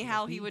Mr. funny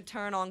how Flippy? he would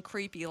turn on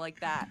creepy like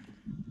that.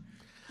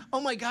 Oh,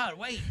 my God.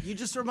 Wait. You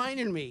just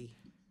reminded me.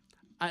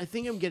 I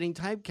think I'm getting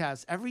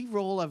typecast. Every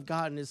role I've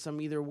gotten is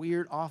some either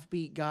weird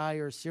offbeat guy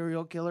or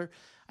serial killer.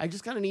 I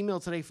just got an email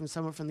today from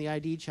someone from the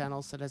ID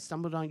channel said I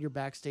stumbled on your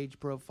backstage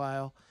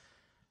profile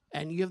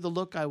and you have the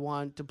look I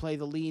want to play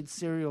the lead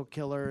serial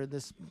killer,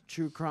 this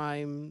true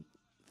crime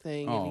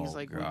thing. Oh, and he's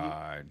like, well,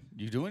 God.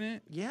 You doing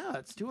it? yeah,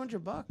 it's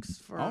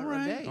 $200 for All a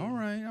right, day. all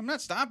right. I'm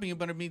not stopping you,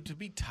 but I mean, to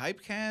be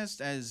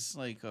typecast as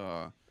like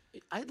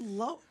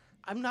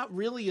I'm not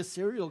really a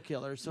serial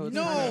killer, so it's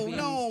no, kind of but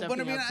I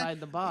stepping mean, outside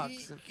the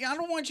box. I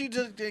don't want you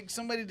to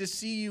somebody to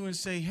see you and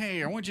say,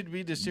 "Hey, I want you to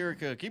be the serial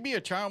killer. Can you be a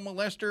child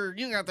molester?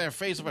 You got that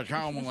face of a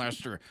child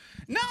molester."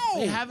 No,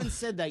 They haven't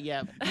said that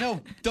yet.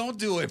 no, don't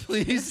do it,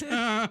 please.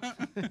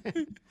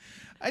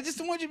 I just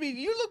don't want you to be.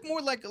 You look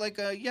more like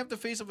you have the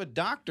face of a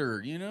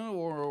doctor,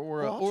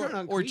 Well, I'll turn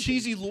on or creepy.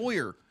 cheesy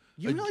lawyer.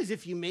 You realize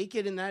if you make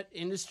it in that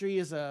industry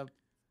as a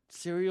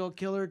serial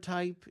killer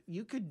type,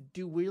 you could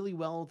do really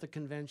well with the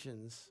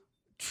conventions.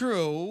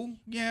 True.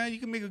 Yeah, you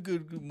can make a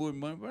good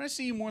money, but I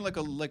see you more like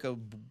a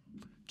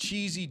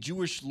cheesy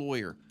Jewish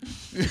lawyer.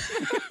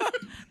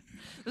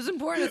 It was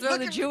important to throw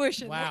the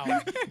Jewish in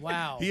there.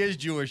 Wow. He is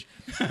Jewish.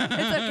 It's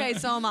okay,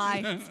 so am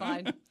I. It's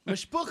fine.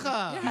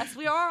 Mishpucha. Yes,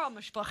 we are on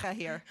mishpacha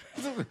here.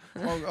 Oh,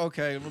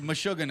 okay,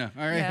 Meshuggah.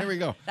 All right, Yeah. here we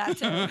go. That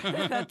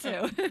too. That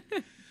too.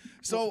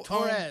 So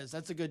Torres,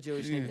 that's a good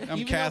Jewish name. I'm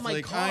Even on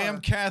my Catholic. I am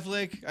car,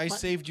 Catholic. I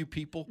saved you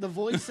people. The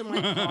voice in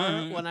my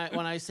car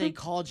when I say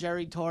call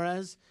Jerry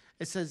Torres,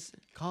 it says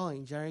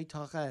calling Jerry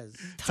Torres.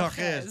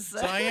 Torres.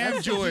 So I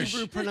am Jewish.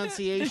 Hebrew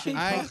pronunciation.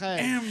 I Torres.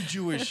 am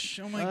Jewish.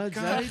 Oh my God.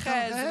 Jerry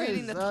Torres,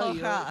 reading the Oh,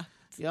 Torah.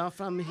 you're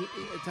from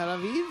Tel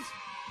Aviv?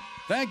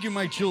 Thank you,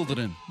 my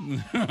children.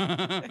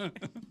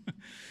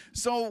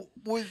 So,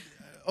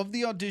 of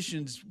the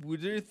auditions, were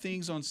there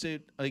things on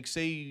set, like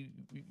say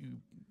you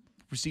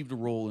received a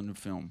role in a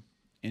film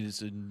and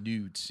it's a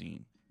nude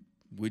scene?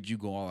 Would you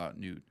go all out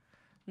nude?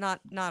 Not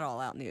all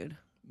out nude.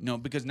 No,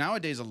 because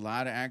nowadays a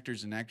lot of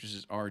actors and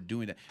actresses are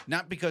doing that.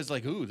 Not because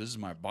like, ooh, this is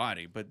my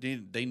body, but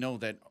they know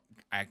that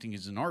acting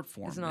is an art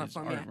form. It's an art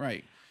form, yeah.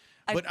 Right.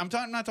 But I'm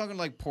not talking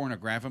like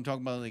pornographic. I'm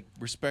talking about like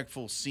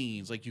respectful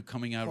scenes, like you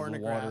coming out of the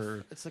Pornograph.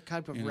 water. It's a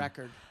type of you know.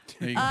 record.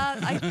 There you go.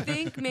 I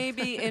think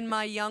maybe in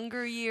my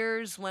younger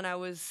years when I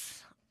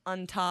was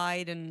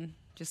untied and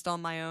just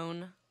on my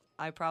own,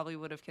 I probably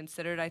would have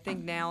considered. I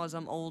think now as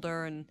I'm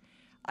older and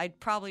I'd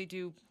probably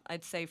do,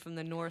 I'd say from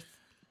the northern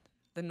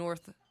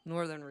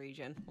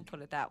region. We'll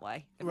put it that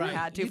way. If we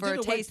had to You for did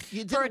a taste,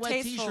 you did for a a wet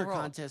tasteful t-shirt role.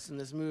 contest in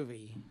this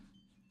movie.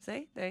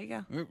 See, there you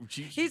go.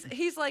 Jeez.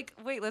 He's like,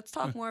 wait, let's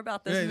talk more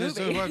about this Hey, let's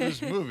movie. talk about this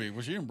movie.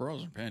 Was she in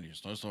bras and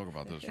panties? Let's talk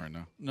about this right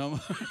now. No.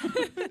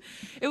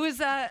 It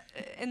was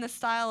in the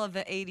style of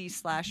the '80s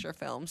slasher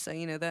film, so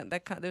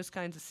those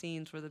kinds of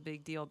scenes were the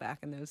big deal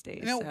back in those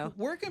days. Now, so.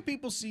 where can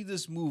people see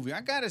this movie?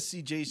 I gotta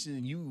see Jason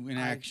and you in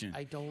action.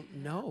 I don't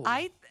know.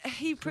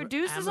 He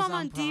produces them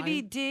on Amazon Prime?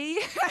 DVD,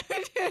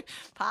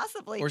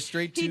 possibly. Or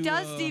straight he to,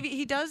 does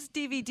he does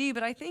DVD,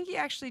 but I think he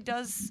actually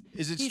does.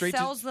 Is it he straight to-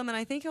 sells them, and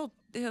I think he'll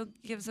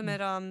gives them at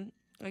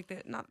like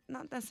the not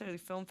necessarily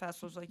film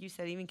festivals, like you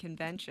said, even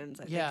conventions.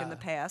 I think in the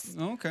past.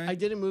 Okay. I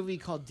did a movie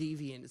called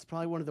Deviant. It's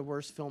probably one of the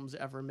worst films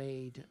ever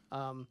made.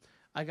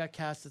 I got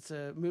cast. It's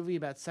a movie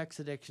about sex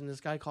addiction. This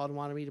guy called and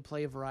wanted me to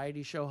play a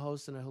variety show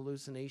host in a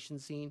hallucination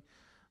scene.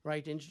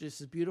 right? To introduce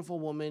this beautiful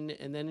woman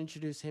and then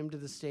introduce him to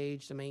the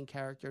stage, the main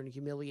character, and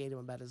humiliate him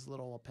about his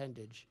little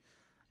appendage.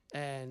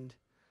 And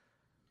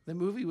the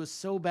movie was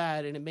so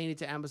bad, and it made it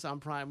to Amazon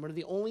Prime. One of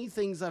the only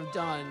things I've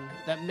done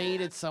that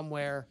made it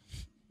somewhere,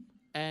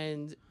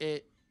 and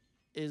it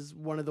is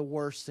one of the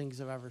worst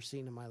things I've ever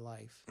seen in my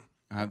life.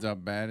 How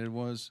bad it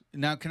was.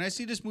 Now, can I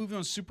see this movie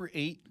on Super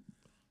 8?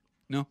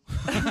 No.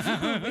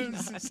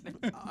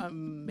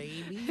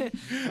 Maybe.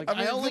 Like, I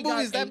mean, only the movie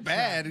got is that 8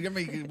 bad. I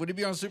mean, would it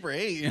be on Super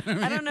 8?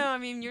 I don't know. I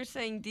mean, you're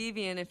saying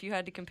Deviant. If you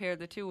had to compare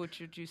the two,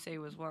 which would you say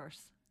was worse?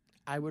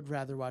 I would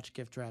rather watch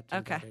Gift Wrapped than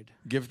Okay. Buried.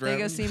 Gift There you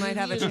go. Wrap? So you might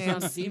have a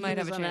chance. You might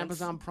have a on chance.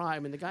 Amazon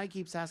Prime, and the guy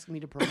keeps asking me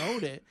to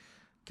promote it.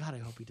 God, I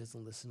hope he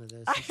doesn't listen to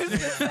this. I was going to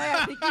say,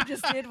 I think you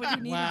just did what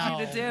he needed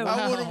you to do.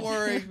 I wouldn't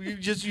worry. You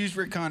just use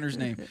Rick Connor's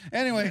name.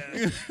 Anyway.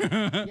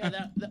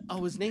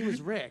 His name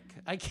was Rick.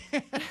 I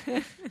can't.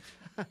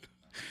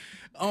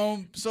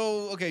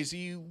 So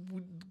you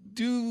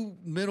do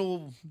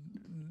middle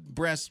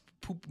breast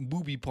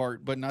booby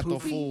part, but not the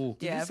full.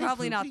 Yeah,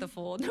 probably not the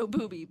full. No,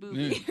 booby.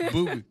 Yeah,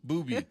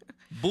 booby.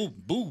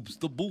 Boobs,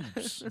 the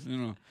boobs. You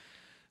know.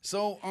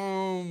 So,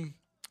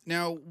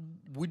 now,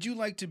 would you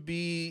like to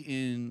be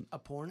in a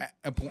porn?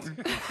 A porn?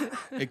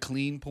 A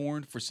clean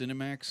porn for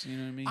Cinemax? You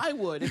know what I mean? I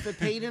would if it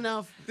paid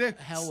enough.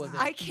 Hell with it.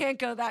 I can't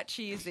go that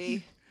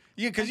cheesy.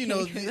 Yeah, because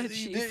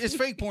it's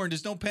fake porn.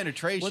 There's no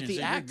penetration. What the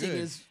so acting you're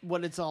good. is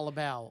what it's all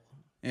about.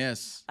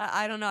 Yes.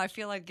 I don't know. I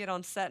feel I'd get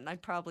on set and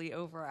I'd probably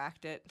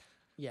overact it.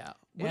 Yeah.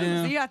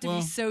 So you have to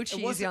be so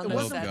cheesy on it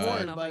those wasn't sets. I porn,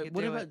 don't know if I but could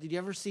what do about? it. Did you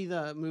ever see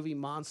the movie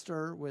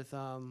Monster with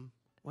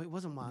Wait, it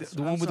wasn't Monster.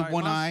 The one with the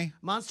one eye?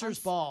 Monsters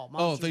Ball.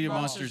 I thought you were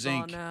Monsters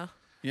Ball, Inc. no.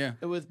 Yeah.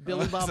 With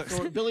Billy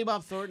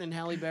Bob Thornton and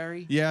Halle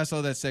Berry. Yeah, I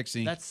saw that sex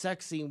scene. That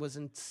sex scene was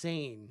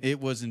insane. It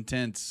was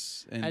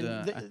intense, and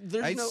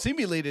I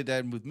simulated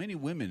that with many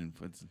women.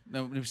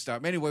 No,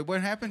 stop. Anyway,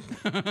 what happened?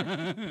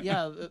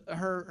 Yeah,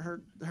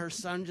 her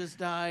son just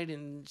died,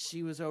 and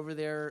she was over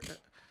there.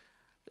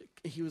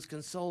 He was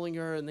consoling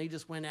her, and they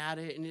just went at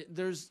it. And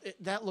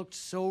that looked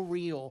so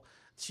real.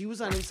 She was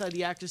on Inside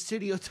the Actors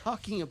Studio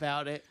talking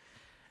about it,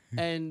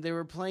 and they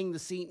were playing the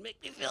scene.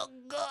 Make me feel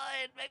good.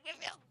 Make me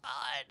feel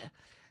good.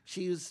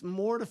 She was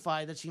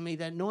mortified that she made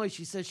that noise.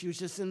 She said she was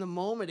just in the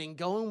moment and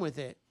going with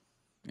it.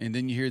 And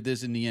then you hear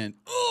this in the end.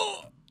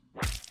 Oh!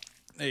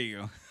 There you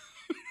go.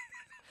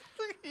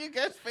 Look at you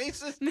guys'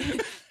 faces.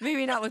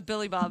 Maybe not with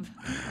Billy Bob.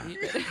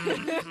 Yep.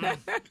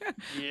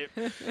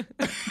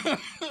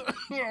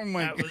 Oh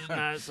my God. That was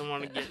nice. I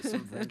want to get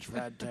some French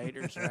fried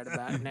taters right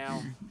about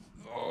now.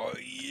 Oh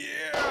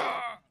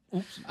yeah.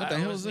 Oops. What the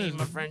hell is this?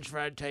 My French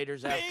fried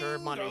taters after a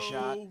money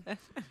shot.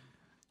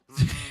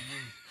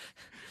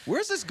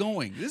 Where's this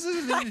going? This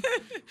is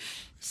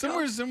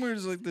somewhere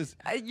like this.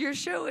 Your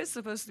show is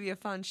supposed to be a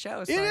fun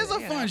show. So It is a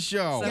fun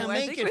show. So Yeah, I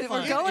make think it we're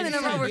fun. going in the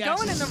right. We're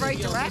going in the right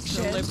Mr.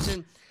 direction.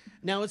 Lipton.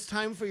 Now it's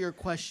time for your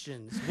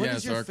questions. What is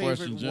Yes, your our favorite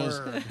questions, yes.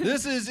 word?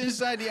 This is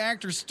inside the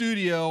Actors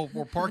Studio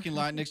or parking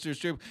lot next to a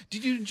strip.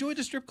 Did you enjoy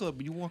the strip club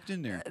when you walked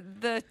in there?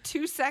 The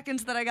 2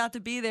 seconds that I got to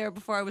be there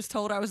before I was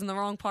told I was in the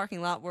wrong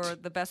parking lot were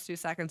the best 2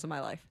 seconds of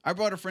my life. I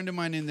brought a friend of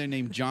mine in there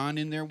named John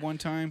in there one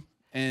time,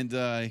 and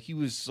he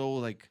was so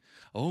like,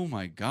 oh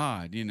my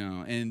God, you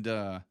know. And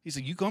he's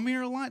like, you come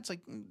here a lot? It's like,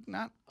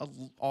 not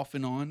off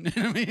and on.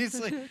 I mean, it's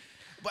like,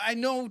 but I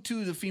know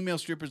too the female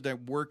strippers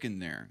that work in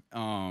there.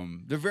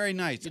 They're very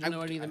nice. You don't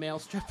know any of the male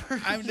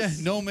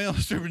strippers? No male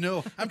stripper.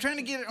 No, I'm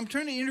trying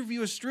to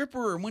interview a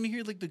stripper. I want to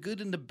hear like the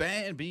good and the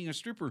bad being a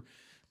stripper.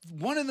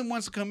 One of them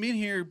wants to come in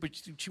here, but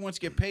she wants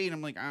to get paid.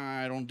 I'm like,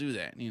 I don't do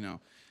that. You know,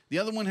 the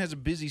other one has a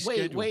busy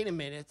schedule. Wait a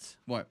minute.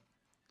 What?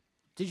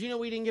 Did you know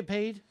we didn't get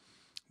paid?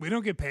 We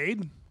don't get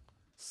paid?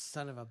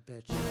 Son of a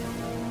bitch.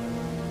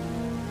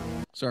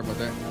 Sorry about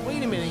that.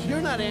 Wait a minute.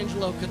 You're not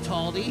Angelo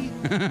Cataldi.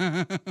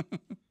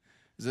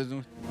 Is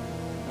that?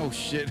 Oh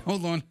shit!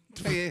 Hold on.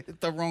 I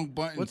hit the wrong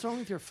button. What's wrong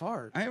with your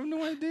fart? I have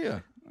no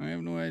idea. All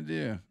right,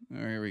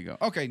 here we go.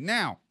 Okay,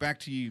 now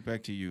back to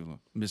you,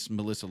 Miss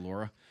Melissa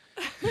Laura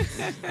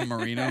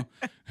Marino.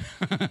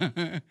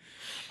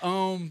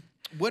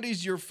 What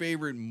is your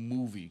favorite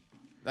movie?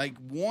 Like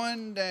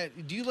one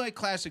that do you like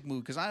classic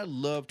movies? Because I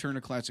love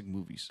Turner Classic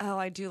Movies. Oh,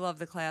 I do love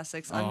the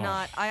classics.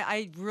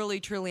 I really,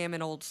 truly am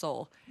an old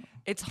soul.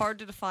 It's hard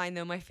to define,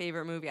 though, my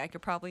favorite movie. I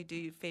could probably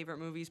do favorite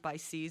movies by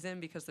season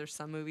because there's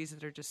some movies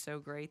that are just so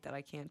great that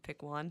I can't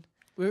pick one.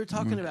 We were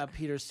talking about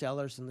Peter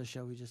Sellers in the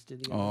show we just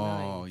did the other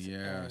night. Oh,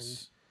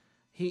 yes.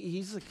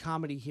 He's a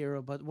comedy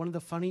hero, but one of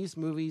the funniest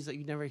movies that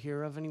you never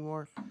hear of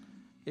anymore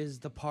is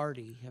The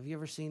Party. Have you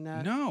ever seen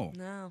that? No.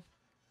 No.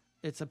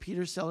 It's a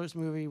Peter Sellers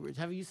movie.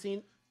 Have you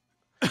seen?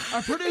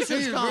 Our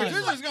producer's gone.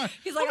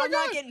 He's like, I'm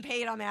not getting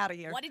paid. I'm out of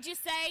here. What did you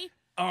say?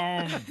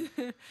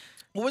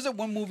 What was that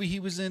one movie he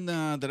was in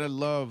that I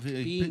love?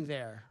 Being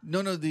There.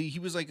 No, he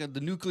was like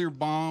the nuclear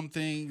bomb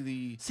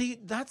thing. See,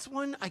 that's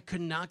one I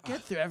could not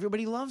get through.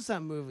 Everybody loves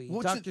that movie.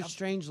 Doctor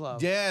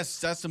Strangelove. Yes,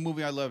 that's the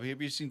movie I love.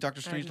 Have you seen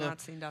Doctor I have Strangelove?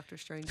 not seen Doctor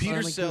Strangelove.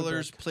 Peter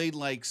Sellers played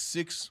like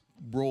 6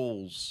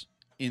 roles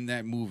in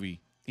that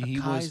movie. And he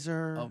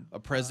Kaiser, was a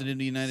president of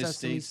the United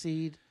Sesame States.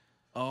 Seed.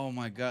 Oh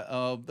my God!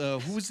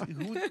 Who was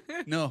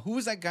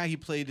that guy he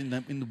played in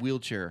the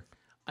wheelchair?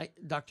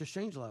 Dr.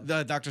 Strangelove.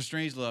 The Dr.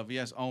 Strangelove,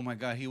 yes. Oh my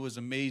God, he was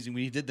amazing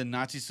when he did the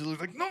Nazi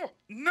salute. Like, no,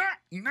 not.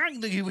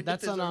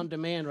 That's on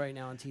demand right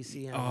now on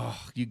TCM. Oh,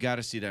 you got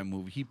to see that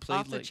movie. He played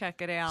I'll have to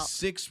check it out.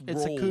 6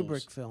 It's roles. a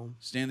Kubrick film.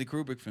 Stanley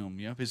Kubrick film.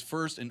 Yep, his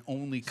first and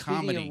only Speaking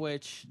comedy. of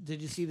which, did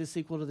you see the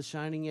sequel to The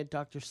Shining yet,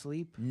 Dr.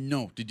 Sleep?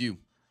 No, did you?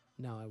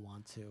 No, I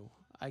want to.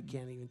 I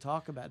can't even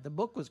talk about it. The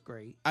book was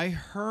great. I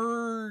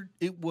heard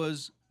it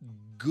was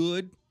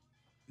good,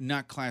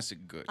 not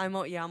classic good. I'm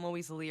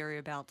always leery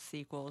about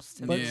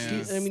sequels. But Yeah.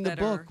 the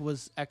book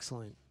was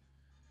excellent.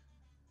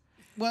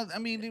 Well, I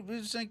mean, it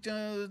was like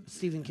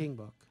Stephen King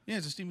book. Yeah,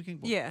 it's a Stephen King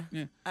book. Yeah.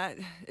 Yeah.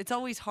 It's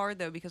always hard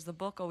though because the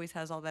book always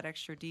has all that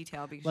extra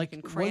detail because Like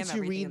you can cram once you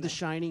everything read in The there.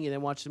 Shining and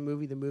then watch the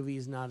movie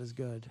is not as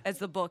good. As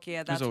the book,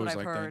 yeah, It's that's what always I've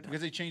like heard. that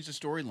because they changed the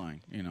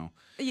storyline. You know,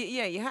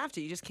 Yeah, you have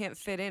to. You just can't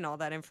fit in all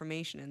that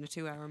information in a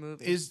 2-hour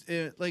movie. is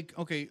like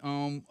okay.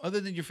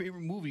 Other than your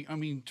favorite movie, I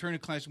mean, turn to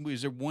classic movie.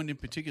 Is there one in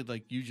particular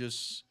like you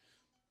just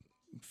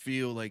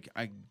feel like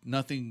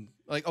nothing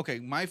like? Okay,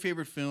 my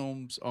favorite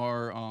films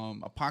are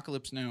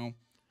Apocalypse Now,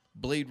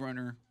 Blade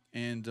Runner,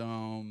 and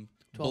 12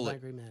 Bullet.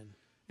 Angry Men.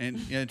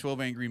 And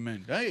 12 Angry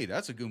Men. Hey,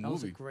 that's a good movie. That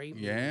was a great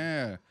movie.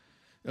 Yeah.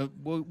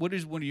 What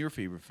is one of your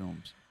favorite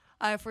films?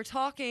 If we're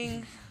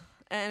talking,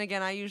 and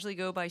again, I usually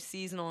go by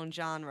seasonal and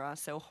genre.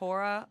 So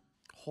horror.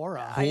 Horror.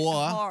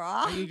 Horror.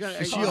 Are you gonna,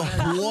 Is she a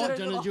whore?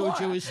 Gonna do a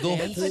Jewish The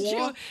dance?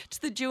 whore? It's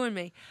the Jew in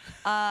me.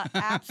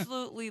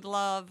 Absolutely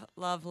love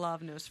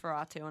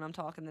Nosferatu, and I'm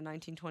talking the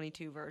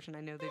 1922 version.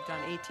 I know they've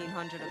done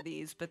 1,800 of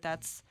these, but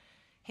that's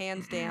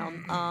hands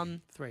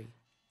down. 3.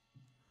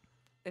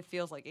 It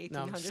feels like No,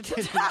 I'm 1,800.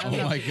 just kidding.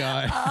 Oh my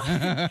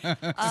God.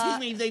 Excuse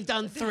me, they've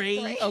done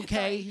 3.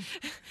 Okay.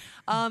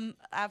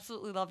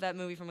 Absolutely love that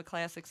movie from a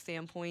classic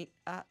standpoint.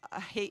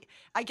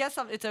 I guess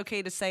it's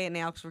okay to say it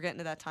now because we're getting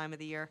to that time of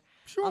the year.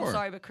 Sure. I'm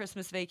sorry, but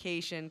Christmas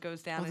Vacation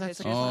goes down in that's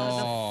history as one of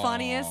Oh. the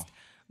funniest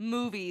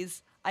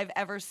movies I've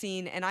ever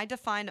seen. And I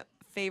define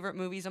favorite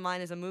movies of mine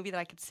as a movie that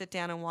I could sit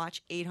down and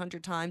watch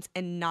 800 times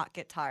and not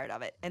get tired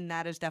of it. And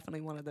that is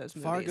definitely one of those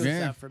movies. Fargo's Yeah.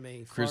 that for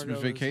me. Christmas Fargo is one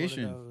of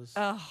Vacation. those.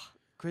 Oh,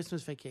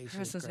 Christmas Vacation. is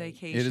Christmas great.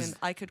 Vacation. It is-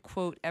 I could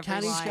quote every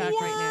Caddyshack line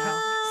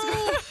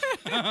right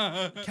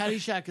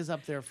Caddyshack is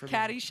up there for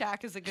now. me.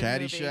 Caddyshack is a good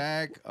movie.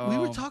 Caddyshack. We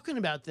were talking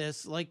about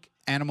this, like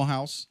Animal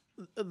House.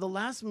 the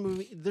last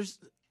movie.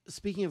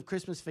 Speaking of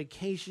Christmas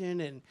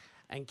Vacation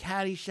and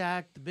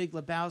Caddyshack, The Big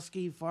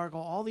Lebowski, Fargo,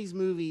 all these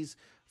movies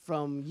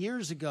from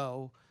years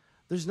ago.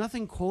 There's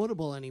nothing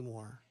quotable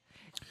anymore.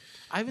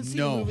 I haven't seen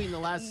No. a movie in the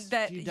last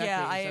few decades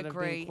I that have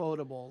agree. been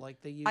quotable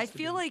like they used I to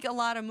feel be. like a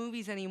lot of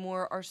movies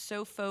anymore are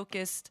so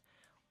focused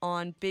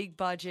on big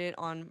budget,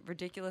 on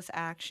ridiculous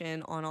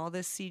action, on all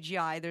this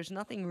CGI. There's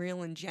nothing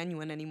real and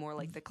genuine anymore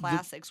like the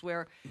classics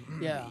where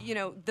Yeah.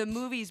 the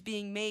movie's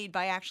being made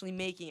by actually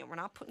making it. We're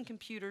not putting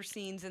computer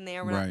scenes in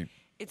there. We're not, Right.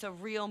 it's a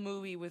real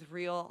movie with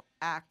real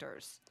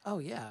actors. Oh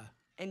yeah.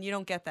 And you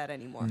don't get that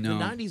anymore. No.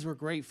 The 90s were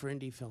great for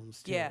indie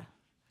films too. Yeah.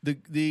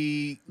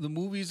 The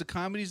movies, the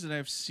comedies that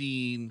I've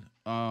seen,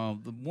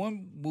 the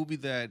one movie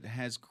that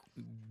has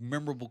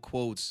memorable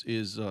quotes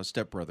is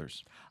Step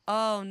Brothers.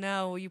 Oh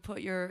no! You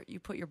put your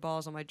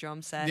balls on my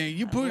drum set. Yeah,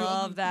 you I put.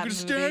 love that I'm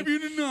gonna movie. stab you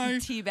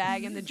tonight.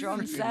 Teabag in the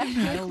drum set.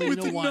 With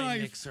the a wine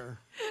knife. mixer.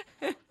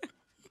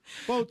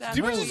 Well, That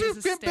do you movie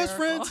is best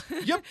hysterical. friends?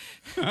 Yep.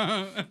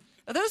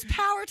 Are those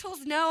power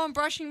tools? No, I'm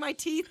brushing my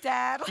teeth,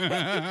 Dad.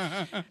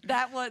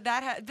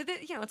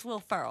 It's Will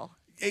Ferrell.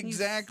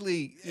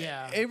 Exactly.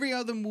 Yeah. Every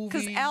other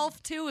Because movie.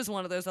 Elf 2 is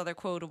one of those other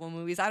quotable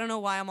movies. I don't know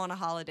why I'm on a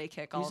holiday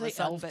kick all You of a say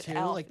sudden, Elf but 2,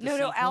 Elf. like the no,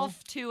 sequel?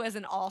 Elf 2 as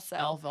an also.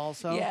 Elf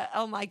also? Yeah.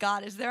 Oh my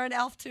God, is there an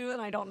Elf 2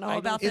 and I don't know I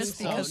about don't this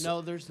think so. because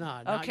No, there's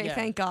not. Not okay, yet.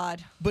 thank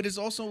God. But it's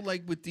also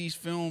like with these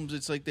films,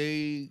 it's like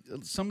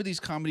some of these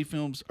comedy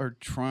films are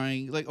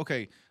trying,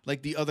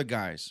 like The Other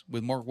Guys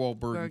with Mark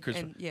Wahlberg and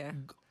Chris. Yeah.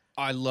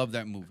 I love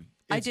that movie.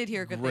 I It's did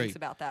hear good great. things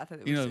about that.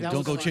 That it You know, was That don't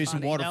was go so chasing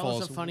funny. waterfalls. That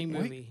was a funny Why-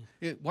 movie.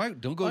 Why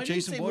don't go Well, I didn't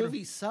chasing say waterfalls?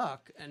 movies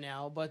suck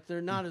now, but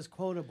they're not as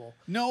quotable.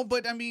 No,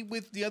 but I mean,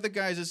 with The Other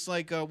Guys, it's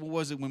like what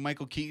was it when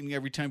Michael Keaton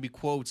every time he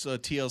quotes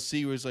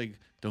TLC, was like,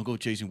 "Don't go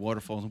chasing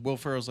waterfalls," and Will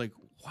Ferrell's like,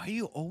 "Why are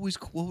you always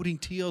quoting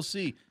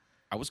TLC?"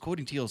 I was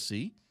quoting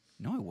TLC.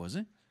 No, I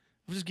wasn't.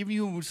 I was just giving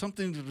you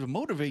something to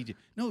motivate you.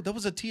 No, that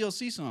was a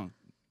TLC song.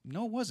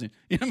 No, it wasn't.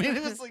 You know what I mean?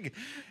 It was like,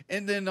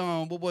 and then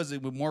what was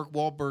it when Mark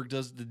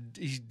Wahlberg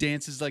he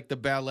dances like the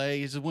ballet.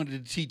 He just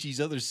wanted to teach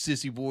these other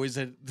sissy boys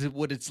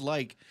what it's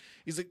like.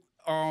 He's like,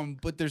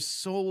 but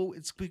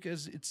it's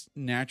because it's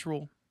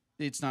natural.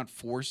 It's not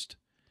forced.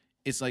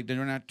 It's like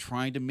they're not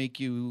trying to make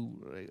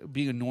you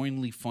be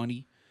annoyingly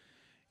funny.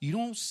 You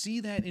don't see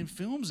that in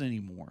films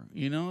anymore,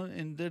 you know?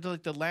 And they're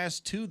like the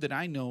last two that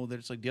I know that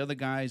it's like The Other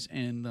Guys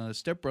and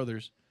Step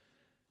Brothers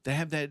that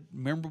have that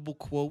memorable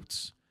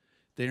quotes.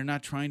 They're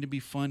not trying to be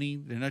funny.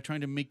 They're not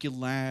trying to make you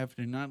laugh.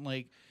 They're not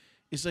like,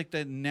 it's like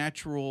that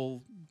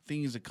natural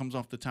things that comes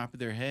off the top of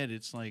their head.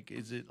 It's like,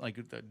 is it like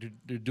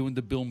they're doing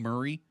the Bill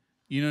Murray?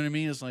 You know what I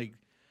mean? It's like,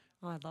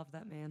 Oh, I love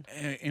that man.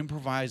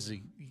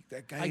 Improvising.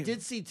 That guy. I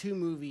did see 2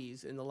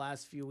 movies in the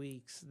last few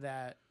weeks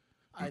that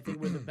I think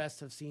were the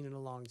best I've seen in a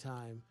long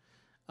time.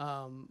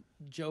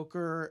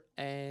 Joker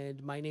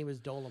and My Name is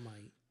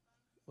Dolomite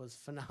was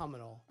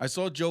phenomenal. I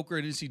saw Joker.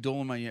 I didn't see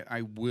Dolomite yet.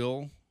 I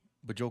will,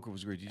 but Joker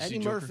was great. Did you Eddie see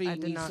Joker? Murphy I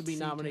did needs not to be see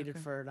nominated Joker.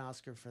 for an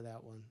Oscar for that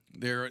one.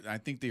 I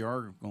think they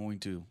are going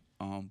to.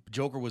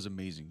 Joker was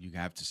amazing. You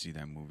have to see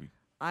that movie.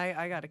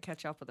 I got to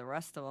catch up with the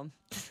rest of them.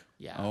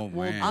 Yeah. Oh,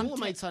 well, man.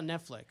 Dolomite's on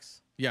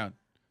Netflix. Yeah.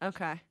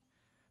 Okay.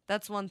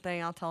 That's one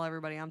thing I'll tell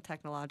everybody. I'm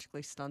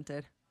technologically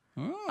stunted.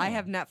 Oh. I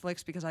have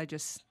Netflix because I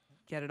just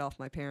get it off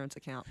my parents'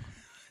 account.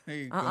 There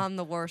you go. I'm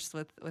the worst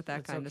with that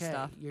That's kind okay. of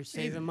stuff. You're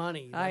saving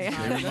money. I That's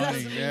am. not- Saving that money,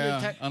 doesn't mean you're yeah.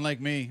 tech-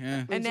 Unlike me. Yeah.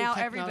 And means now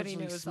you're everybody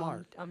technologically knows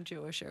smart. I'm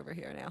Jewish over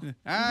here now.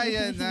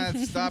 Yeah.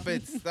 Stop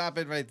it. Stop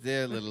it right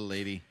there, little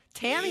lady.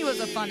 Tammy was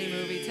a funny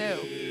movie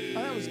too.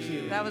 Oh, that was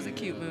cute. That was a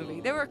cute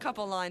movie. There were a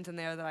couple lines in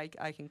there that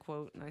I can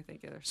quote, and I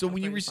think they're So still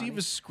when you pretty receive funny.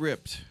 a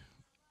script,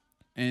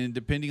 and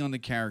depending on the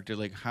character,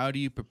 like how do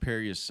you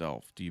prepare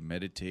yourself? Do you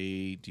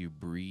meditate? Do you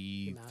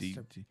breathe?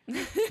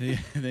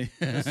 The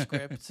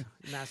script,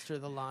 master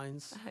the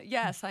lines.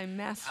 Yes, I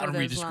master I don't those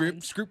read the script.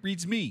 lines. Script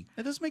reads me.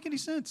 That doesn't make any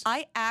sense.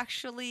 I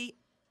actually,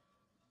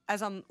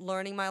 as I'm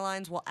learning my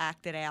lines, will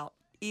act it out.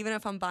 Even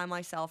if I'm by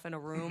myself in a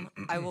room,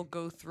 I will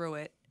go through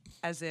it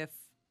as if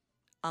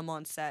I'm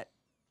on set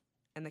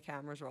and the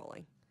camera's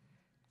rolling.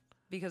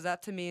 Because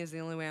that to me is the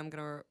only way I'm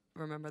going to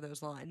remember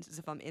those lines, is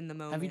if I'm in the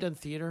moment. Have you done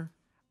theater?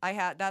 I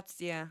have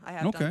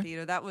Okay. done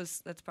theater.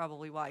 That's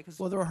probably why. Cause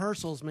Well, the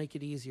rehearsals make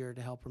it easier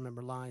to help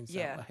remember lines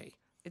Yeah. that way.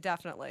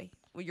 definitely.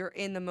 Well, you're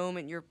in the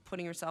moment, you're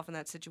putting yourself in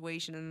that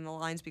situation, and then the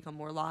lines become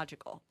more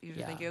logical. You're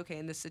Yeah. thinking, okay,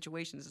 in this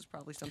situation, this is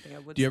probably something I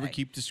would Do you ever say.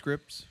 keep the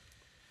scripts?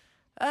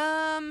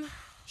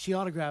 She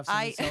autographs them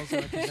and sells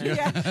them at the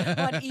event.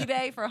 yeah, on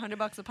eBay for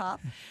 $100 a pop.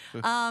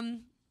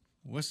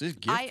 What's this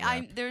gift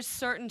wrap? There's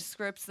certain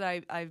scripts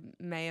that I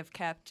may have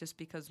kept just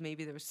because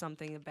maybe there was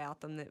something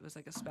about them that was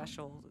like a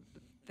special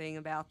thing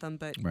about them,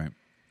 but Right.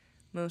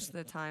 most of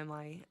the time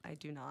I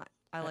do not.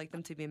 I like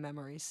them to be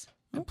memories.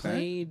 I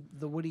played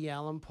the Woody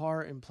Allen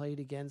part and played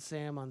against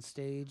Sam on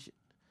stage,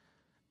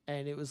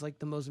 and it was like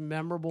the most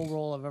memorable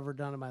role I've ever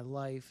done in my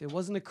life. It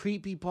wasn't a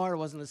creepy part. It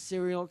wasn't a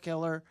serial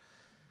killer.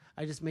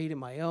 I just made it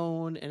my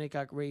own, and it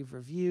got rave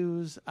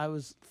reviews. I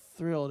was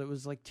thrilled. It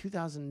was like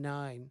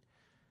 2009,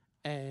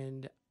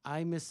 and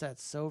I miss that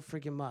so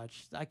freaking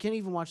much. I can't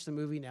even watch the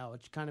movie now,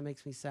 which kind of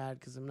makes me sad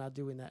because I'm not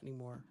doing that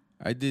anymore.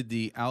 I did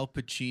the Al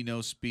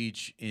Pacino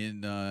speech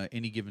in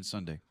Any Given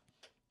Sunday.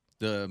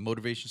 The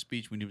motivation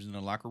speech when he was in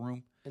the locker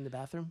room. In the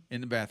bathroom?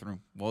 In the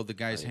bathroom. While the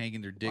guys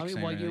hanging their dicks.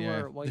 While you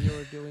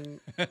were doing...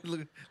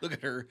 look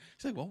at her.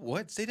 She's like, well,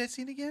 what? Say that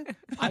scene again?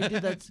 I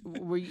did that.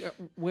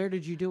 Where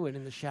did you do it?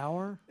 In the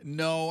shower?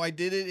 No, I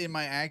did it in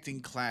my acting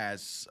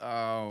class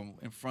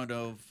in front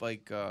of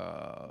like,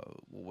 what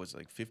was it,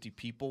 like 50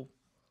 people.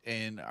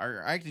 And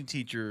our acting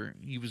teacher,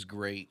 he was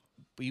great.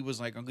 But he was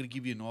like, I'm going to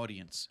give you an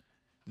audience.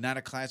 Not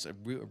a class, a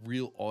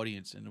real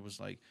audience. And it was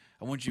like,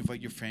 I want you to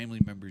invite your family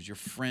members, your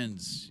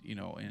friends, you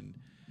know, and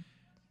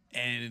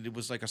it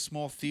was like a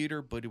small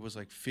theater, but it was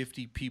like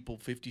 50 people,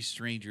 50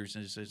 strangers.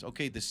 And it says,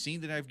 okay, the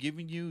scene that I've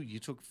given you, you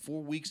took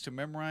 4 weeks to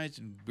memorize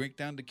and break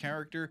down the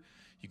character.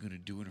 You're going to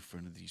do it in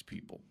front of these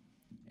people.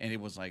 And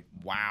it was like,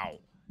 wow.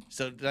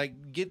 So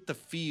like get the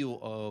feel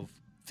of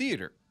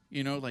theater,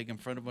 you know, like in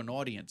front of an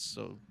audience.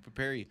 So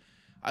prepare you.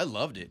 I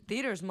loved it.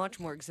 Theater is much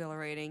more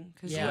exhilarating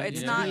because Yeah, it's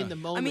you not. be in the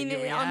moment, I mean,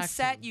 you're on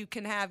set reacting. you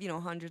can have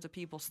hundreds of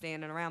people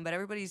standing around, but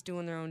everybody's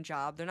doing their own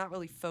job. They're not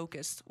really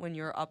focused when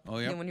you're up. Oh,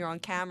 yeah. When you're on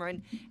camera,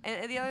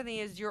 and the other thing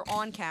is you're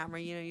on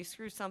camera. You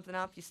screw something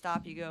up, you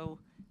stop, you go,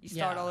 you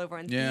start Yeah. all over.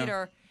 In Yeah.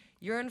 theater,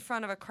 you're in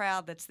front of a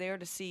crowd that's there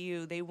to see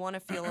you. They want to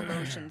feel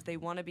emotions. They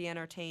want to be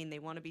entertained. They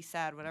want to be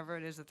sad. Whatever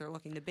it is that they're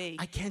looking to be.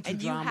 I can't do and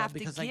you drama have to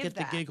because I give get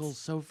that. the giggles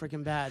so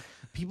freaking bad.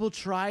 People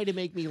try to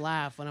make me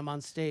laugh when I'm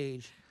on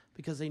stage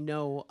because they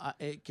know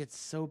it gets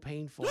so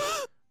painful.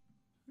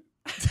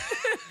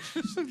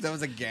 That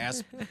was a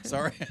gasp.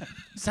 Sorry.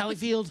 Sally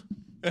Field.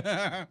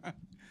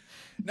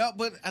 No,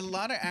 but a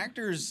lot of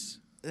actors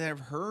that I've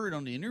heard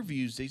on the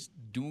interviews,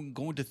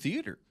 going to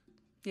theater.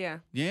 Yeah.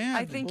 Yeah.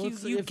 I think Well,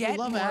 you if get you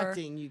love more.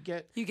 acting, you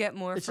get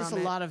more It's from just a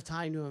it. lot of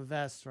time to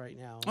invest right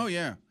now. Oh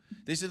yeah,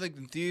 they said like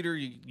in theater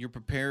you're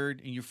prepared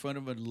and you're in front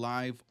of a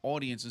live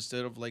audience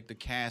instead of like the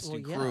cast Well,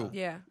 and yeah. crew.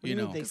 Yeah. What do you you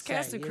mean know. they Because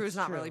cast and say? crew's It's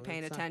not true. really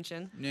paying It's not-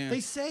 attention. Yeah. They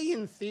say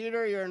in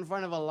theater you're in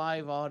front of a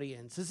live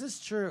audience. Is this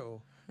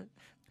true?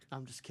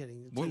 I'm just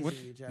kidding. What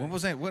You, what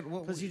was that? What?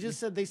 Because you just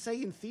said they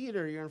say in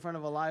theater you're in front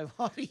of a live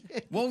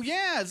audience. Well,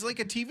 yeah, it's like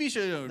a TV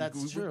show.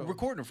 That's true.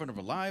 Recording in front of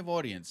a live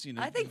audience. You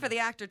know. I think for the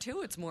actor too,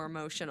 it's more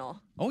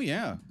emotional Oh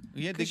yeah,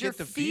 yeah. They because you're get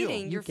the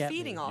feeding. feel. You're get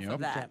feeding me. off Yep. of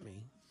that. Get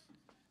me.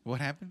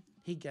 What happened?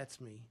 He gets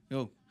me.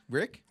 Oh,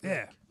 Rick.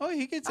 Yeah. Oh,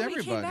 he gets Oh, he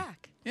everybody. came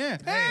back. Yeah.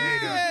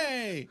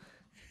 Hey.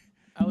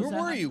 I was Where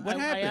were you? What I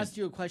happened? asked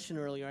you a question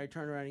earlier. I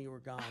turned around and you were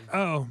gone.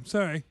 Oh,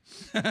 sorry.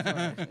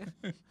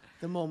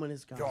 The moment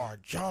is gone. You're a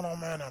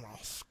gentleman and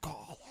a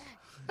scholar.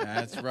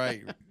 That's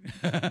right.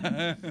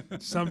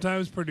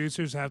 Sometimes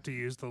producers have to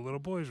use the little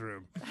boys'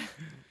 room.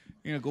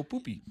 Go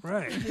poopy.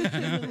 Right.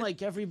 Even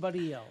like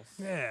everybody else.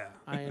 Yeah.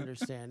 I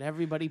understand.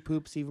 Everybody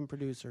poops, even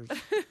producers.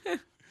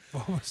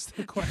 What was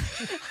the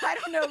question? I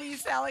don't know, but you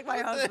sound like my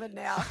husband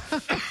now.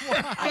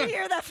 I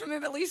hear that from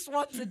him at least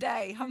once a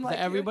day. I'm like,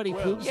 everybody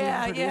poops,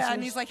 Yeah, even yeah. And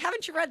producers? he's like,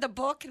 haven't you read the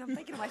book? And I'm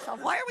thinking to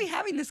myself, why are we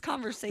having this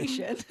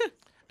conversation?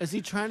 Is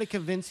he trying to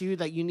convince you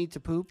that you need to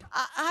poop?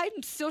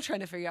 I'm still trying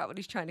to figure out what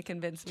he's trying to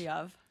convince me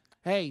of.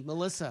 Hey,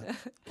 Melissa.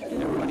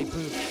 Everybody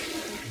poops.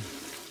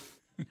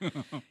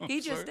 He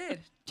just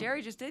did.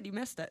 Jerry just did. You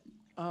missed it.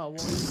 Oh,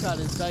 well, he's got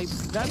his diaper.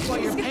 That's why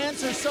your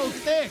pants are so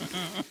thick.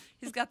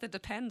 He's got the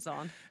Depends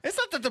on. It's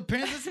not the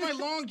Depends. It's my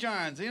long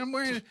johns. I'm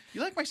wearing.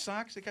 You like my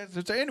socks?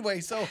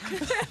 Anyway, so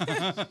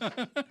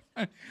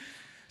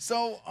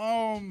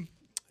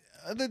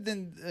other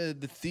than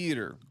the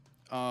theater,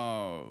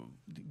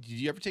 did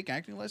you ever take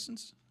acting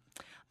lessons?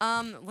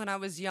 When I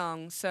was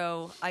young,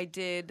 so I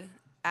did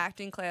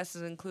acting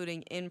classes,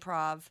 including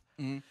improv.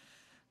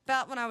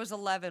 About when I was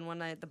 11, when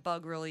the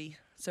bug really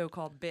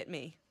so-called bit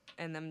me,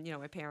 and then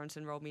my parents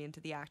enrolled me into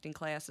the acting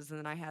classes, and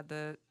then I had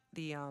the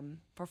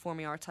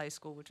performing arts high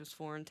school, which was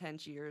 4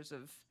 intense years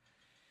of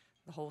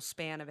the whole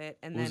span of it,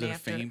 and Was then it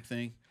after a fame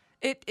thing?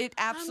 it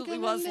absolutely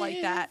was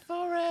like that.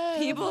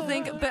 People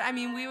think, but I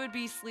mean, we would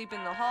be sleeping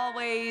in the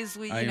hallways.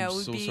 I am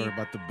so sorry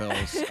about the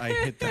bells. I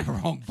hit the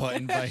wrong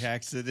button by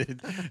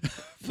accident.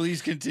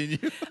 Please continue.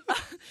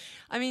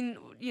 I mean,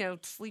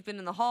 sleeping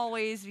in the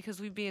hallways because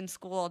we'd be in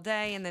school all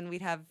day, and then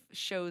we'd have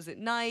shows at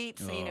night.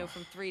 So,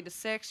 from 3 to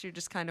 6, you're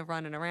just kind of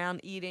running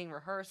around, eating,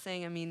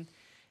 rehearsing. I mean,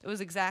 it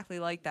was exactly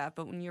like that.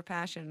 But when you're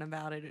passionate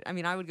about it, I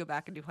mean, I would go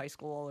back and do high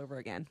school all over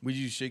again. Would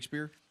you use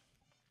Shakespeare?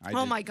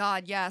 Oh, my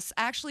God, yes.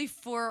 Actually,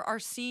 for our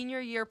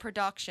senior year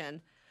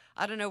production,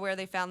 I don't know where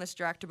they found this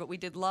director, but we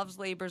did Love's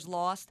Labor's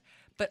Lost.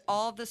 But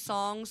all of the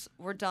songs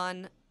were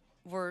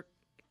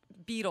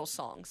Beatles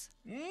songs.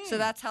 So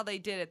that's how they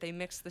did it. They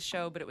mixed the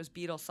show, but it was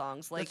Beatles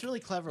songs. Like That's really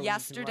clever when you can write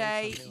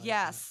Yesterday, something like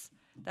yes.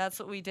 That's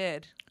what we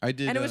did. I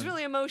did. And it was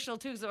really emotional,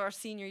 too, because of our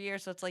senior year.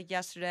 So it's like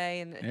Yesterday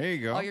and there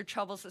you go. all your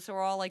troubles. So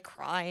we're all like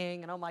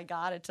crying and, oh, my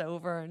God, it's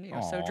over. And,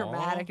 so Aw.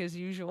 dramatic as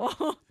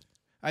usual.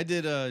 I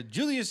did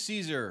Julius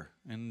Caesar,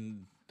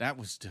 and that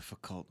was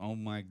difficult. Oh,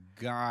 my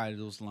God.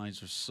 Those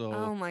lines are so...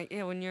 Oh, my...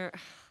 Yeah, when you're...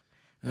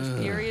 Those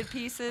period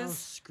pieces. Oh,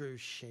 screw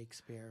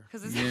Shakespeare.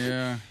 Because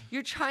Yeah.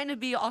 you're trying to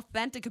be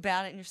authentic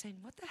about it, and you're saying,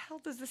 what the hell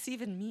does this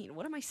even mean?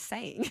 What am I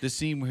saying? The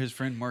scene where his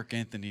friend Mark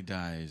Anthony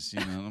dies,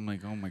 I'm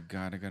like, oh my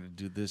God, I got to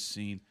do this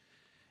scene.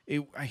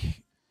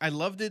 I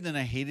loved it and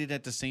I hated it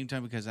at the same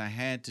time because I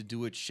had to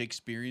do it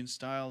Shakespearean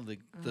style, how they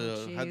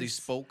jeez.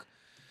 spoke.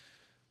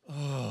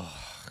 Oh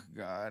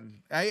God,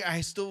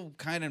 I still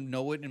kind of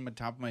know it in the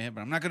top of my head,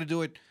 but I'm not gonna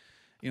do it.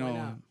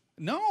 not?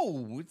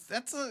 No,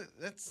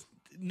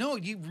 no.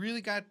 You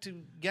really got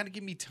to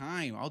give me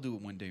time. I'll do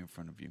it one day in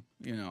front of you.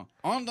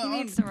 On the He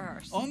needs to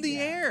rehearse. on the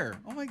air.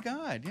 Oh my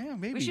God, yeah,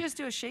 maybe. We should just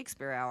do a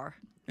Shakespeare hour.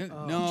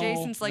 No,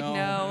 Jason's like,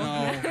 no.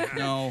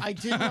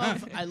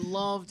 I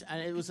loved,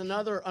 and it was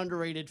another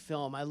underrated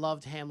film. I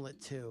loved Hamlet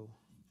 2.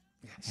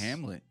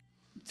 Hamlet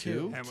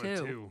 2 Hamlet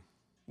 2.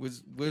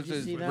 was you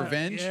see it that?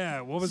 Revenge? Yeah,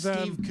 what was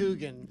Steve that?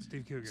 Coogan.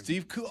 Steve Coogan.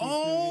 Steve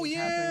Oh Coogan,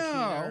 yeah!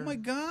 Catherine Oh my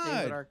Keener, God!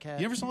 David Arquette.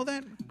 You ever saw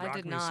that? I Rock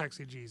did Me not.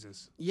 Sexy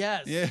Jesus.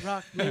 Yes. Yeah.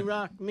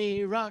 Rock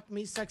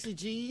me, sexy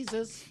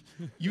Jesus.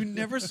 You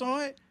never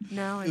saw it?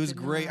 No, I It was did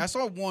great. not. I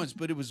saw it once,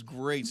 but it was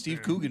great.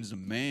 Steve Coogan's a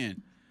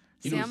man.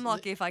 See, I'm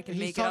lucky if I can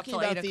He's make it up talking till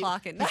about 8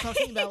 o'clock at night. He's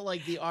talking about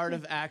like the art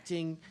of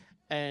acting,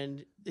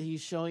 and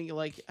he's showing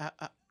like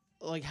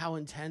how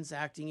intense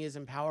acting is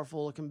and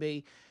powerful it can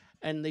be.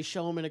 And they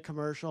show him in a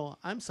commercial.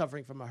 I'm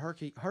suffering from a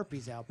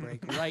herpes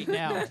outbreak right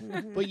now,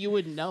 but you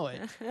wouldn't know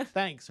it.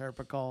 Thanks,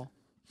 Herpicol.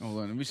 Hold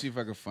on, let me see if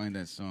I can find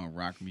that song.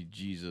 Rock Me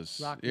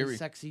Jesus. Rock Here me, we-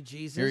 sexy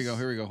Jesus. Here we go.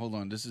 Here we go. Hold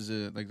on. This is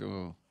like the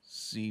little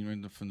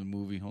scene from the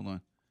movie. Hold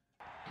on.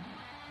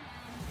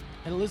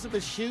 And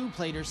Elizabeth Shue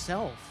played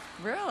herself.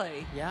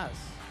 Really? Yes.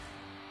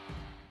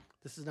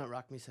 This is not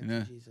Rock Me, Sexy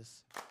Yeah.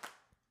 Jesus.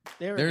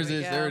 There There it it is.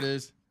 is. There it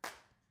is.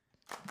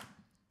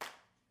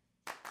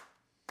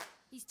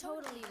 He's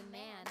totally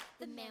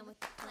the man with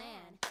the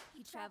plan.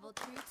 He traveled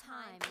through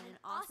time in an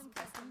awesome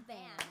custom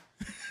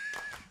van.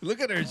 Look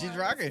at her. She's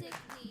rocking.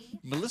 Realistically,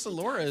 Melissa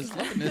Laura is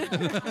loving it.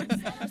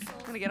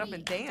 I'm gonna get up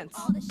and dance.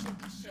 All the shit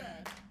we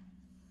should.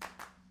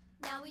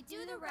 Now we do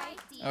the right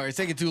deed. All right, it's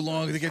taking too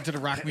long to get to the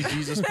Rock Me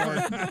Jesus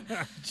part.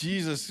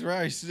 Jesus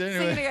Christ. Sing it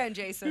Anyway. again,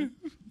 Jason.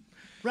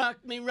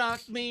 Rock me,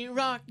 rock me,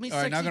 rock me, All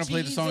right, sexy now I'm going to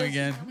play the song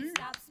Jesus. again.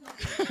 Stop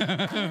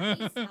smoking.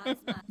 Please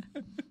not.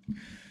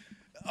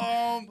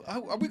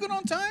 Are we good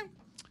on time?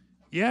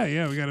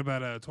 Yeah, we got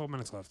about 12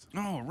 minutes left.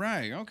 Oh,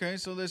 right. Okay,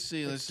 so let's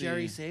see. It's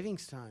Jerry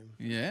savings time.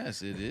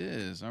 Yes, it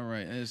is. All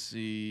right, let's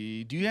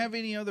see. Do you have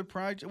any other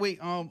project? Wait,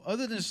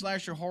 other than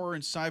slasher, horror,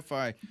 and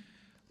sci-fi,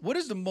 what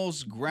is the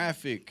most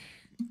graphic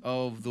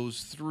of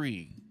those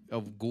three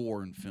of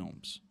gore in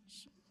films?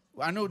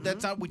 I know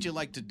that's not what you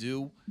like to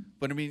do,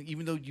 but I mean,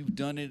 even though you've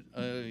done it,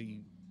 a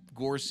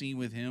gore scene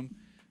with him,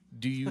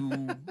 do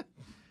you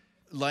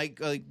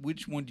Like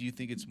which one do you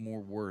think it's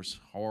more worse?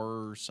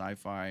 Horror,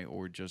 sci-fi,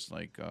 or just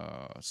like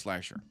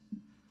slasher?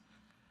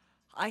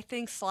 I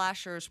think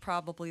slasher is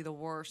probably the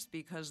worst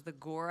because the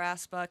gore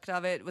aspect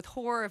of it. With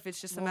horror, if it's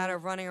just a matter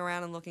of running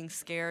around and looking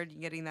scared,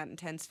 you're getting that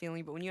intense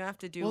feeling. But when you have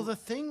to do The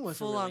Thing was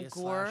full really on a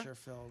gore slasher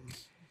film.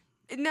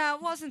 No,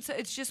 it wasn't. So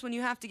it's just when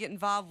you have to get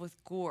involved with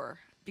gore.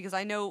 Because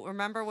I know,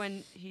 remember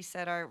when he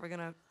said, all right, we're going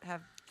to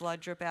have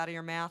blood drip out of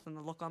your mouth, and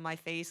the look on my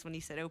face when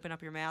he said, open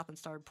up your mouth and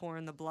started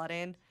pouring the blood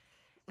in?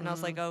 And I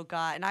was like, oh,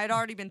 God. And I had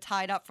already been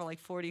tied up for like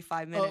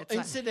 45 minutes. Oh,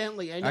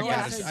 incidentally, I know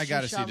I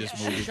gotta see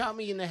this movie. She shot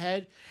me in the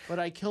head, but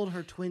I killed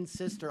her twin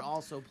sister,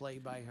 also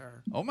played by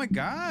her. Oh my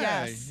God!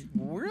 Yes.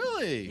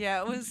 Really?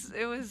 Yeah,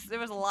 there was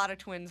a lot of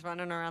twins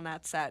running around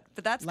that set.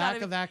 But that's Lack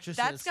gotta of be, actresses.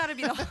 That's got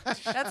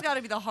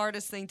to be the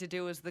hardest thing to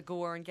do is the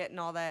gore and getting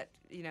all that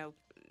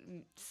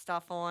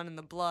stuff on and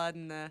the blood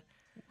and the.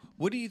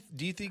 What do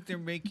you think they're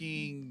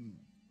making?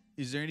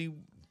 Is there any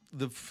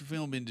the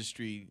film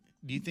industry?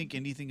 Do you think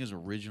anything is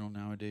original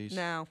nowadays?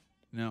 No.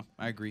 No,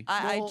 I agree.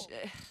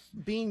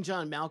 Being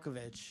John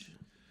Malkovich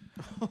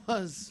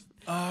was.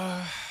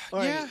 Yeah,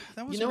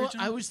 that was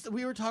original.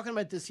 We were talking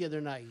about this the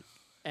other night,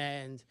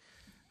 and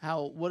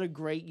what a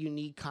great,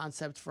 unique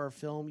concept for a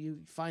film. You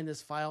find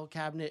this file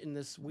cabinet in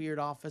this weird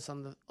office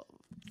on the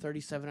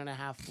 37 and a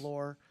half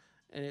floor,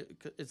 and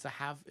it's a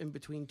half in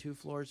between two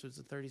floors, so it's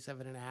a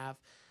 37 and a half.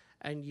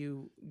 And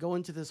you go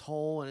into this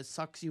hole, and it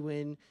sucks you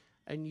in,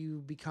 and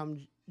you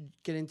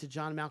get into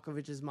John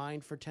Malkovich's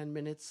mind for 10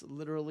 minutes,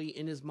 literally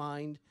in his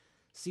mind,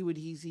 see what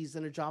he sees,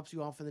 then it drops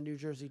you off in the New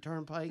Jersey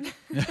Turnpike,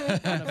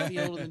 on a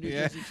field in the New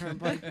Jersey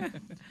Turnpike.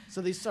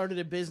 So they started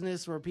a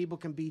business where people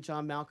can be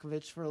John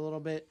Malkovich for a little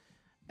bit.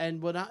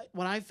 And what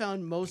I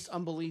found most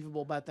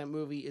unbelievable about that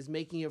movie is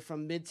making it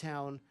from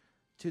Midtown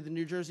to the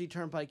New Jersey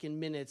Turnpike in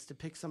minutes to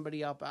pick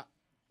somebody up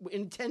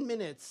in 10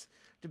 minutes.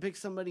 To pick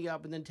somebody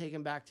up and then take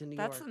him back to New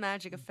York. That's the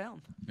magic of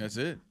film. That's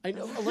it. I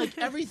know, like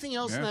everything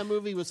else in that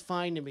movie was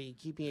fine to me.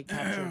 Keeping a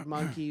captured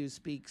monkey who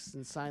speaks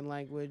in sign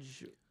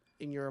language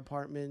in your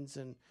apartments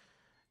and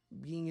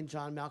being in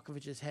John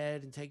Malkovich's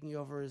head and taking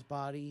over his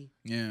body.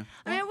 Yeah.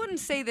 I mean, I wouldn't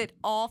say that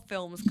all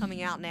films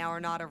coming out now are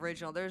not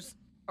original. There's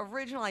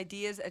original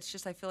ideas. It's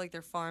just I feel like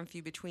they're far and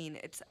few between.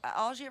 It's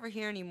all you ever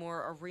hear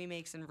anymore are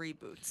remakes and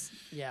reboots.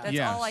 Yeah. That's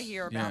all I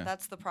hear about. Yeah.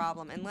 That's the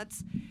problem. And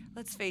let's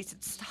face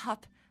it.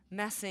 Stop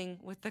messing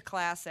with the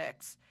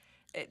classics.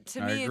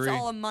 To me, it's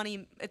all a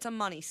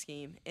money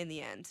scheme in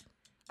the end.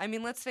 I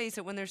mean, let's face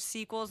it, when there's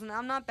sequels, and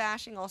I'm not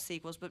bashing all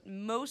sequels, but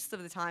most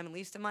of the time, at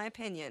least in my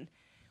opinion,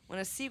 when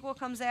a sequel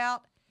comes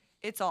out,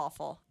 it's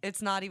awful.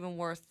 It's not even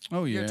worth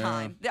your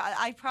time.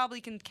 I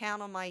probably can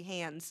count on my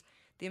hands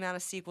the amount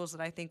of sequels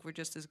that I think were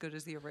just as good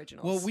as the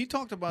originals. Well, we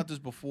talked about this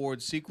before.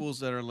 Sequels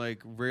that are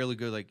like really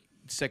good, like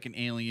Second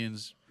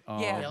Aliens,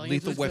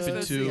 Lethal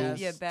Weapon 2,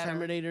 yes.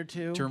 Terminator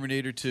 2.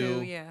 Terminator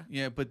 2.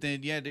 Yeah. But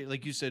then,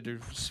 like you said,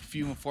 there's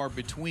few and far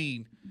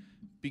between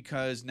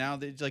because now,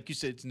 like you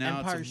said,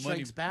 Empire it's a money.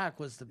 Strikes Back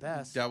was the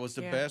best. That was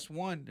the best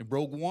one.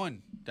 Rogue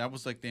One. That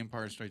was like the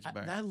Empire Strikes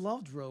Back. I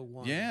loved Rogue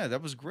One. Yeah,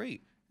 that was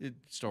great.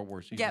 Star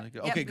Wars. Yep,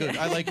 Okay, good.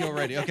 I like you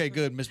already. Okay,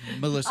 good, Miss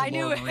Melissa. I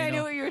knew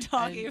Marino. what you were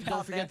talking And about.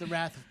 don't forget the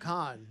Wrath of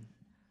Khan.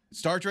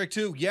 Star Trek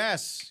 2.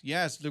 Yes.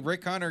 The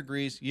Rick Connor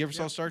agrees. You ever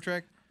saw Star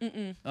Trek?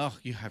 Mm-mm. Oh,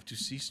 you have to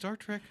see Star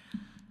Trek.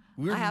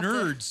 We're I have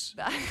nerds.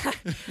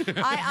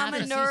 I'm a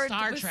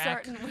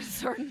nerd with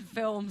certain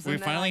films. We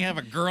finally have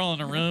a girl in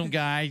the room,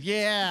 guys.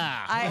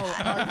 Yeah.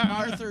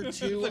 Arthur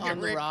 2 on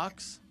the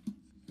Rocks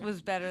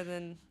was better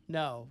than.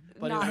 No,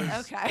 but not, it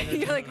was okay.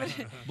 You're like,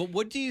 but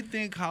what do you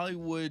think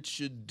Hollywood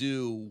should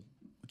do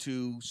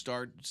to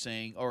start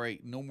saying, all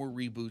right, no more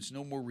reboots,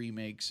 no more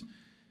remakes?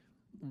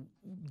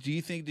 Do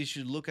you think they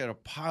should look at a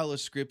pile of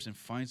scripts and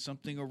find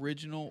something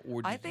original,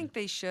 or I think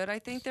they should. I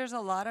think there's a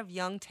lot of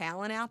young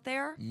talent out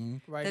there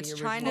Writing that's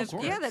trying to,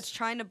 original scripts. that's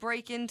trying to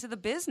break into the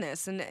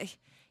business. And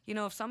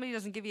if somebody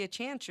doesn't give you a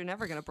chance, you're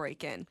never going to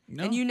break in.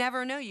 No. And you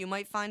never know. You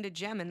might find a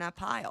gem in that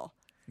pile.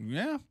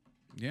 Yeah.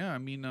 I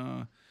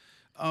mean,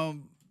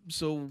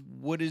 so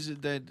what is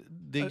it that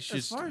they should?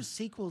 As far as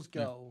sequels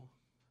go,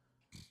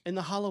 in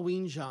the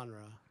Halloween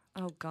genre.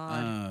 Oh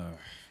God.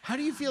 How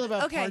do you feel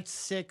about Part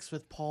 6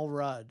 with Paul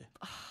Rudd?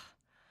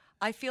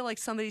 I feel like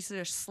somebody should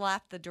have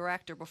slapped the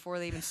director before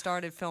they even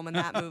started filming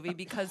that movie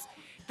because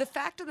the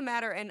fact of the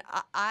matter, and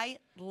I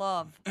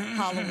love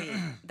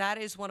Halloween. That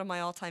is one of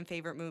my all-time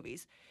favorite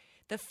movies.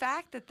 The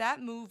fact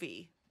that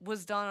movie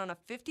was done on a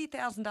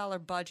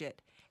 $50,000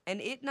 budget, and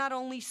it not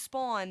only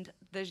spawned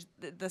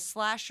the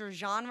slasher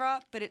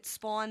genre, but it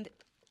spawned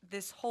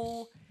this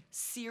whole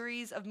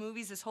series of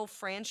movies, this whole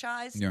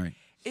franchise. Yeah, right.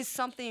 Is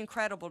something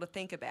incredible to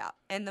think about.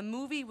 And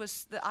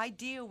the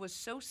idea was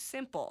so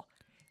simple.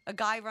 A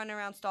guy running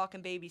around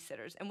stalking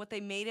babysitters. And what they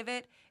made of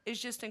it is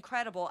just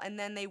incredible. And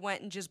then they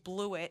went and just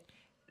blew it,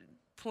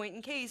 point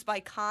in case,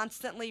 by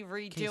constantly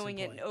redoing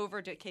it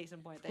over to case in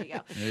point. There you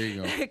go. There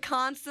you go.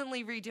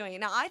 Constantly redoing it.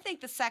 Now, I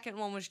think the second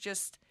one was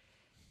just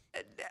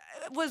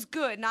was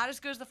good, not as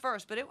good as the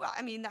first, but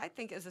I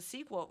think as a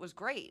sequel it was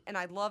great, and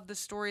I loved the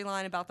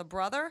storyline about the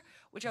brother,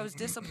 which I was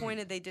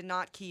disappointed they did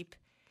not keep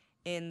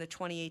in the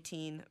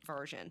 2018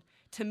 version.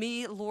 To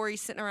me, Laurie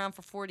sitting around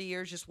for 40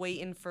 years just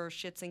waiting for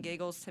shits and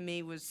giggles, to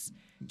me, was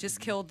just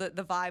killed the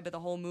vibe of the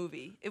whole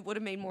movie. It would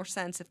have made more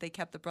sense if they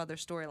kept the brother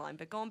storyline.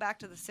 But going back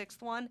to the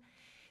sixth one,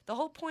 the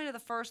whole point of the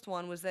first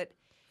one was that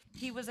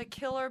he was a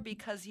killer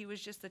because he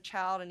was just a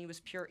child and he was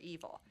pure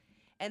evil.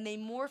 And they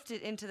morphed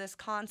it into this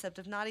concept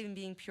of not even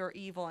being pure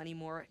evil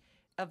anymore,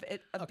 of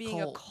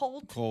being a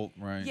cult. Cult,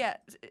 right. Yeah,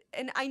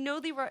 and I know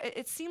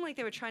it seemed like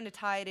they were trying to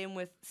tie it in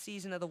with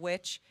Season of the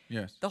Witch.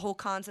 Yes. The whole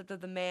concept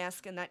of the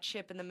mask and that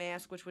chip in the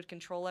mask which would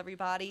control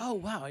everybody. Oh,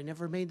 wow, I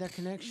never made that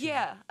connection.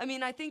 Yeah, I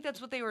mean, I think that's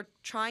what they were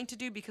trying to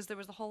do because there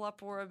was the whole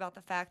uproar about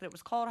the fact that it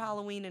was called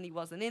Halloween and he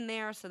wasn't in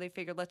there, so they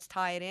figured let's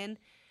tie it in.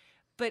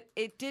 But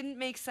it didn't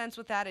make sense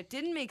with that. It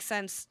didn't make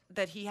sense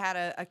that he had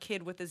a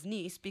kid with his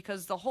niece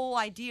because the whole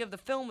idea of the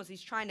film was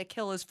he's trying to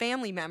kill his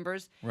family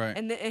members. Right.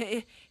 And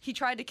he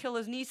tried to kill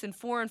his niece in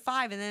 4 and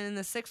 5, and then in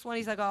the 6th one,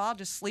 he's like, oh, I'll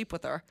just sleep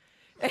with her.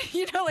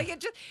 Like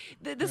it just,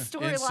 the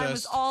storyline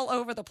was all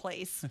over the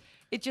place.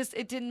 It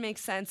didn't make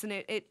sense, and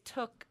it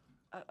took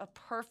a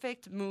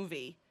perfect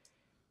movie,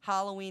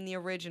 Halloween, the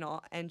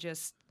original, and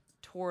just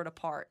tore it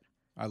apart.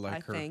 I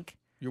like her. I think.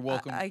 You're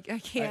welcome. I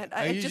can't.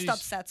 It just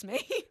upsets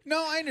me.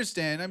 No, I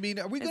understand. I mean,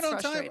 are we good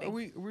on time? Are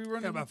we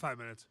running? About 5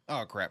 minutes.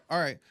 Oh, crap. All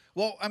right.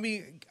 Well, I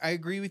mean, I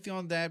agree with you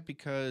on that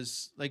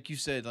because, like you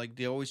said, like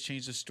they always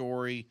change the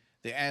story.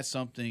 They add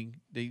something.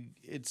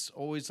 It's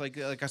always like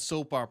a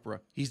soap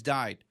opera. He's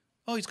died.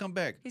 Oh, he's come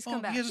back. He's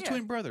come back. He has a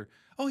twin brother.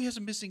 Oh, he has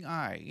a missing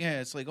eye.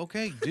 Yeah, it's like,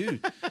 okay,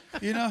 dude.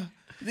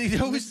 They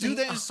always do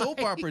that in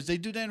soap operas. They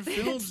do that in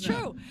films It's now.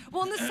 true.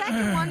 Well, in the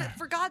second one,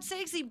 for God's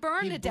sakes, he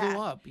burned to death. He blew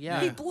up,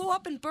 yeah. He blew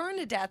up and burned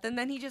to death, and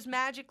then he just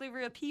magically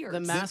reappeared. The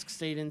mask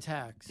stayed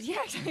intact. Yeah,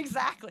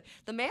 exactly.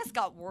 The mask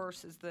got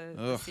worse as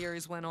the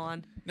series went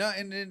on. No,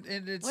 and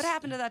it's... What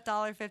happened to that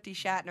 $1.50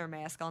 Shatner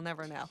mask? I'll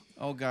never know.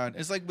 Oh, God.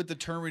 It's like with the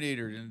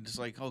Terminator, and it's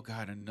like, oh,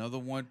 God, another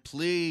one,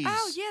 please.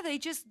 Oh, yeah, they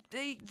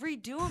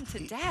redo him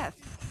to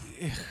death.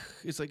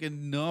 It's like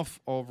enough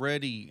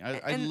already.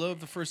 I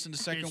love the first and the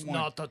second It's one.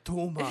 not a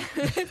tumor.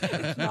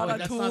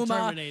 Not a tumor.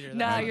 Terminator.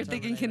 No, you're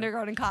thinking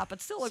Kindergarten Cop.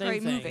 It's still a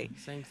great movie.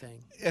 Same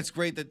thing. It's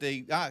great that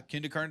they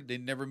Kindergarten. They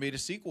never made a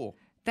sequel.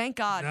 Thank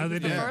God. No, they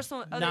because the didn't. first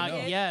one,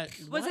 Not yet.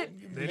 Was it?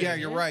 Yeah,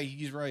 you're right.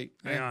 He's right.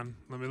 Hang on.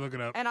 Let me look it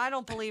up. And I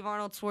don't believe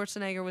Arnold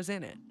Schwarzenegger was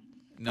in it.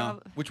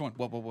 No. Which one?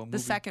 What movie? The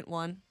second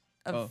one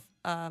of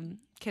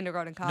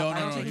Kindergarten Cop. No, I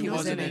don't think he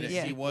wasn't in it.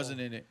 Yeah. He wasn't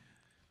in it.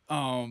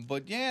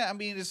 But yeah, I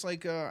mean, it's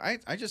like I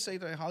just say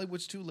that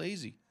Hollywood's too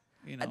lazy.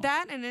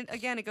 That, and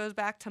it goes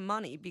back to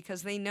money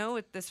because they know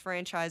this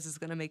franchise is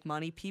going to make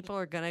money. People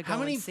are going to go How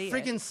many and see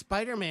freaking it.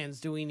 Spider-Mans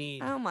do we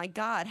need? Oh my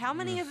God! How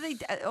many have they?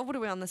 What are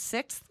we on the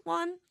 6th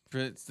one?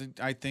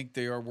 I think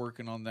they are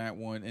working on that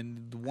one,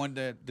 and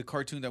the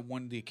cartoon that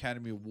won the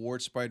Academy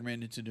Award,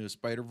 Spider-Man Into the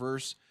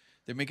Spider-Verse.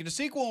 They're making a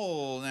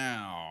sequel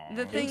now.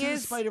 The thing Into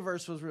is, the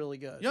Spider-Verse was really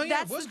good. Yeah,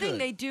 that's it was the thing.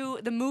 good. They do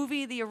the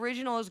movie. The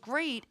original is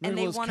great, and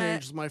they Nicolas want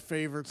Cage is my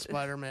favorite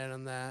Spider-Man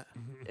in that.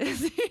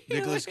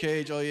 Nicolas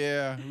Cage. Oh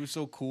yeah, he was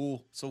so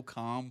cool, so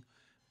calm.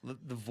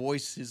 The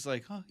voice is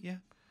like, oh yeah,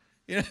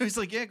 he's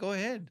like, yeah, go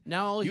ahead.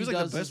 Now all he was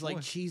does the is best like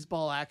voice.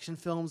 cheeseball action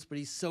films, but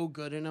he's so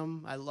good in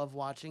them. I love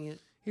watching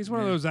it. He's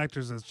one of those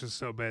actors that's just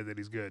so bad that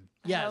he's good.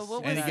 Yes,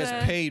 what And he was gets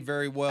the- paid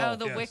very well. Oh,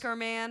 the Yes. Wicker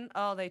Man.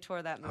 Oh, they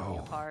tore that movie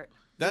apart.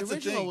 That's the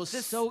original thing. was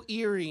so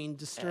eerie and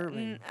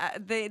disturbing.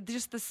 They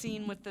just the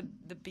scene with the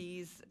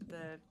bees,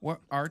 What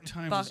our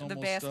time bu- is the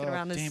almost basket up.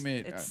 around his. Damn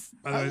it! It's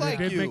By the way, like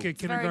they did you. make a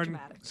It's very kindergarten.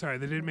 dramatic. Sorry,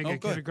 they did make Oh, a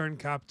good. Kindergarten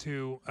Cop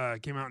 2.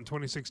 Came out in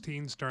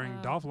 2016, starring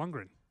Dolph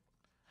Lundgren.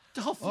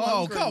 Dolph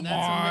Oh, Lundgren, come that's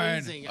on!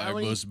 amazing. I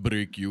must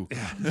break you.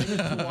 I need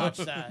to watch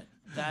that.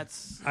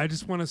 That's I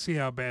just want to see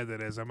how bad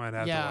that is. I might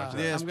have to yeah. watch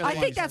that. Yeah, I'm gonna I watch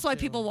think that's that why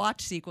too. people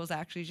watch sequels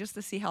actually, just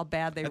to see how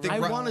bad they I were. think I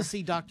Right. want to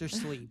see Doctor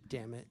Sleep.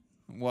 Damn it.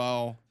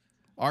 Well,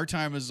 our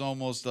time is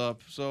almost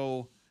up.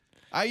 So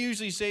I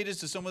usually say this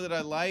to someone that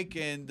I like,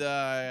 and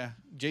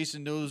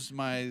Jason knows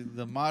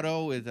the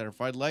motto is that if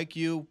I like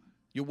you,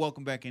 you're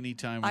welcome back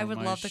anytime. I on would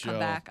my love to show. come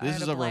back. I This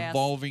had is a a blast.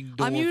 revolving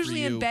door I'm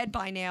usually for you. in bed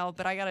by now,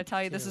 but I got to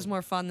tell you, this is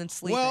more fun than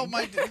sleeping. Well,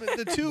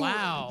 the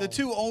Wow.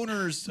 two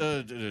owners,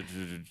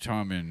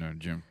 Tom and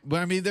Jim.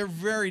 But I mean, they're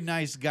very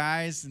nice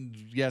guys, and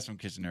yes, I'm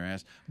kissing their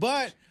ass.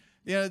 But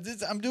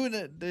I'm doing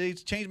it. They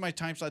changed my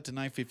time slot to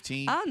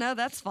 9:15. Oh no,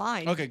 that's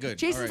fine. Okay, good.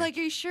 Jason's All right. like,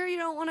 "Are you sure you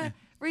don't want to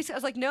reset?" I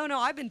was like, "No,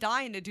 I've been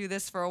dying to do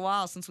this for a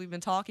while since we've been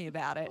talking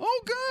about it."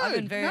 Oh, good. I've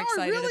been very now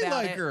excited I really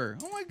about like it. her.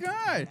 Oh my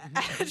God.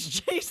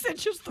 Jason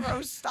just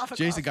throws stuff. across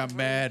Jason the got room.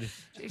 mad.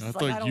 Jason's I like,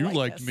 thought don't you like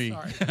liked this. me.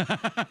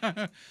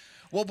 Sorry.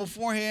 Well,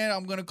 beforehand,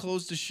 I'm going to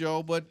close the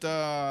show, but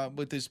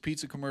with this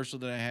pizza commercial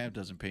that I have,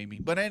 doesn't pay me.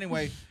 But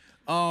anyway,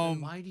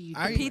 Why do you?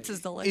 The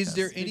pizza's delicious. Is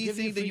there They give you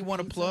anything that free you want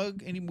to pizza?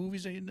 plug? Any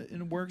movies in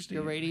the works?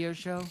 Your radio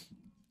show?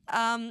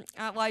 Well,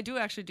 I do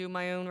actually do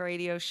my own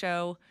radio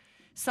show.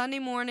 Sunday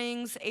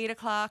mornings, 8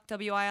 o'clock,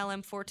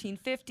 WILM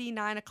 1450,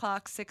 9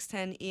 o'clock,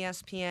 610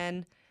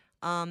 ESPN.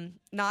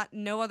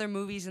 No other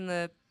movies in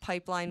the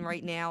pipeline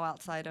right now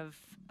outside of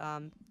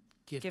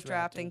Gift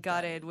Wrapped and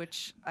Gutted,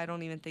 which I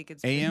don't even think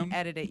it's been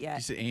edited yet.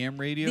 You said AM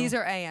radio? These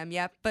are AM,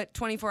 yep. But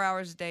 24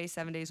 hours a day,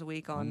 7 days a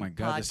week on Oh my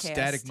God, podcast. the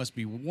static must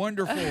be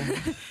wonderful.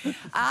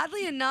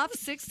 Oddly enough,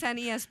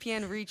 610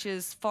 ESPN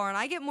reaches far, and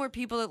I get more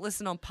people that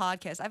listen on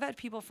podcasts. I've had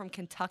people from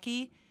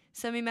Kentucky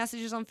send me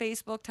messages on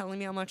Facebook telling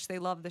me how much they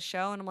love the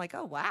show, and I'm like,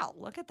 oh wow,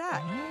 look at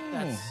that.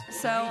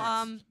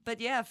 But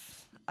yeah,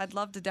 I'd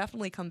love to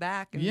definitely come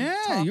back and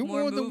talk you're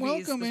more more than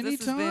movies, welcome 'cause anytime.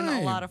 This has been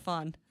a lot of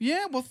fun.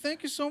 Yeah, well,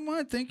 thank you so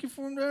much. Thank you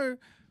for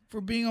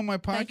being on my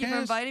podcast. Thank you for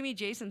inviting me,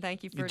 Jason.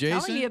 Thank you for Jason?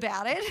 telling me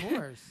about it. Of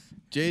course.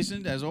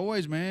 Jason, as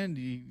always, man,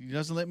 he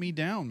doesn't let me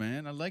down,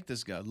 man. I like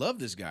this guy. I love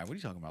this guy. What are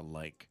you talking about,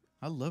 like?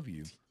 I love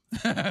you.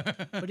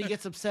 But he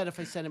gets upset if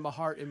I send him a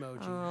heart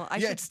emoji. Oh, I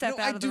should step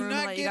out of the room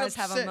and let you guys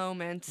have a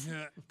moment.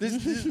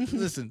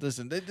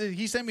 Listen.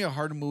 He sent me a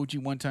heart emoji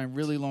one time,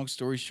 really long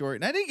story short,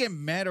 and I didn't get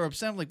mad or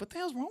upset. I'm like, what the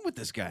hell's wrong with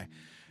this guy?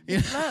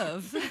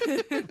 Love.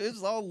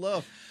 It's all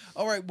love.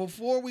 All right,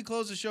 before we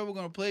close the show, we're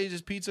going to play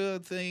this pizza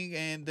thing,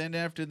 and then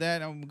after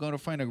that, I'm going to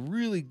find a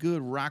really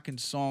good rocking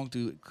song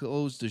to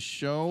close the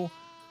show.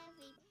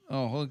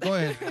 Oh, go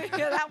ahead.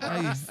 Yeah, that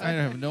works. I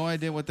have no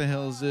idea what the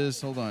hell is this.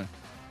 Hold on.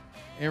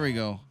 Here we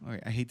go. All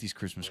right, I hate these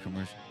Christmas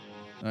commercials.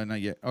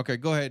 Not yet. Okay,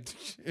 go ahead.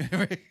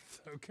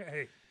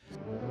 Okay.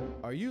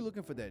 Are you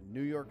looking for that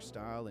New York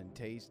style and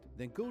taste?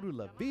 Then go to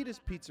La Vita's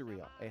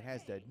Pizzeria. It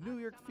has that New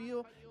York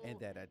feel and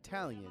that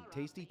Italian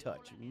tasty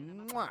touch.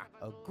 Mwah!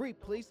 A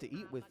great place to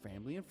eat with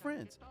family and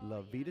friends.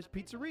 La Vita's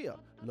Pizzeria,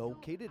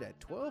 located at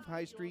 12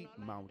 High Street,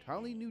 Mount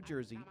Holly, New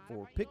Jersey.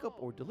 For pickup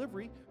or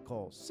delivery,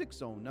 call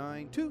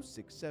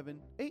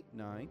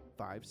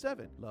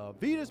 609-267-8957. La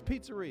Vita's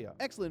Pizzeria.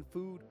 Excellent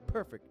food,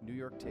 perfect New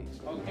York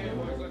taste. Okay,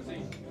 boys, let's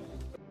see.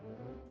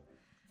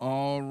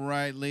 All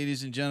right,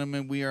 ladies and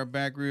gentlemen, we are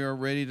back. We are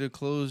ready to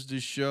close the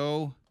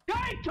show.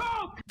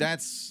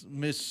 That's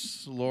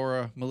Miss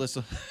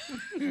Melissa.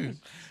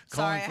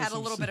 Sorry, I had a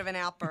little bit of an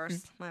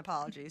outburst. My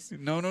apologies.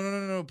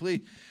 No,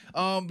 please.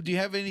 Do you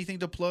have anything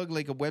to plug,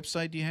 like a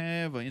website do you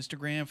have,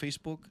 Instagram,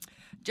 Facebook?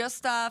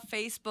 Just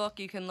Facebook.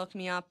 You can look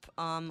me up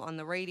on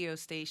the radio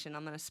station.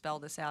 I'm going to spell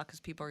this out because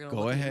people are going to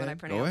look at me when I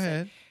pronounce Go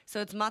ahead. it. So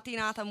it's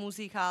Mattinata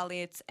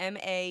Musicale. It's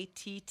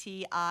Mattinata,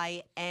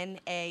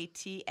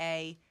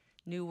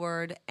 new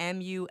word,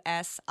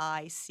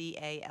 Musicale.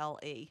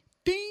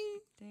 Ding.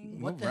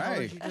 What the hell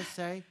did you just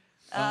say?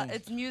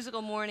 It's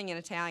musical morning in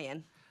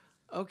Italian.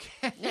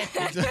 Okay.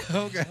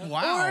 Okay.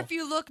 Wow. Or if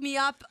you look me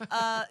up,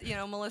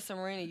 Melissa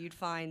Marino, you'd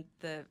find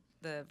the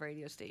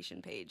radio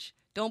station page.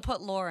 Don't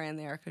put Laura in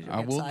there because you'll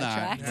I get will not.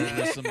 sidetracked.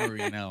 Melissa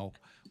Marino.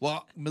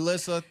 Well,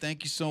 Melissa,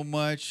 thank you so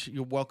much.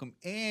 You're welcome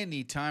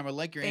anytime. I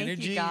like your Thank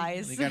energy. you,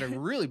 guys. You got a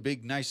really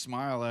big, nice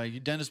smile. Your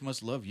dentist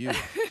must love you.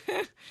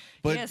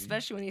 Yeah,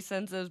 especially when he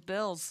sends those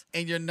bills.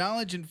 And your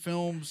knowledge in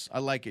films, I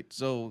like it.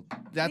 So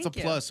that's Thank a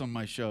you. plus on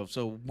my show.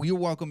 So you're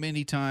welcome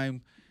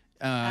anytime.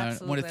 I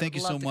want to thank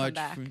you so much.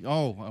 I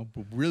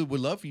really would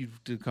love for you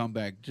to come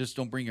back. Just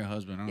don't bring your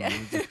husband. I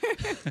don't know.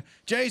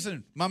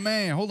 Jason, my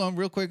man, hold on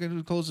real quick. I'm going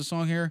to close the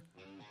song here.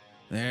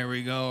 There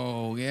we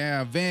go.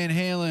 Yeah, Van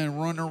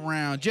Halen, Run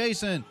Around.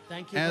 Jason,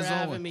 Thank you as for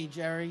having always, me,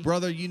 Jerry.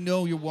 brother,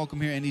 you're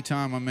welcome here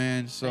anytime, my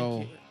man. So,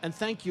 Thank you. And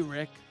thank you,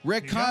 Rick.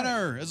 Rick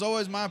Connor, as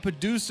always, my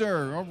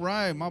producer. All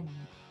right, my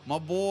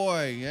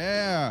boy.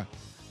 Yeah.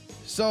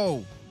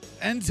 So,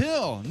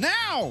 until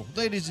now,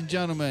 ladies and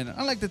gentlemen,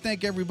 I'd like to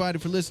thank everybody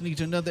for listening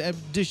to another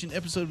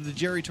episode of the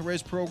Jerry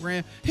Torres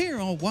program here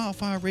on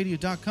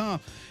wildfireradio.com.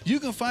 You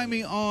can find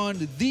me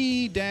on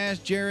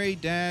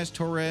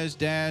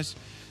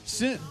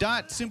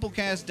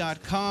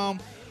the-jerry-torres-simplecast.com.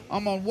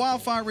 I'm on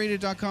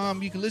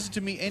wildfireradio.com. You can listen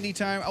to me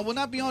anytime. I will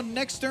not be on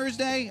next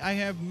Thursday. I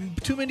have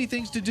too many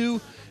things to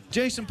do.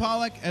 Jason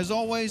Pollock, as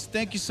always,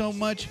 thank you so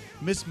much.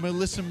 Miss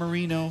Melissa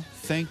Marino,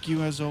 thank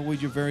you as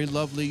always. You're very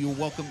lovely. You're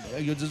welcome.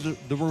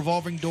 The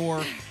revolving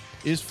door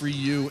is for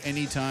you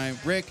anytime.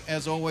 Rick,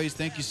 as always,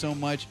 thank you so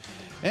much.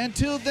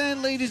 Until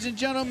then, ladies and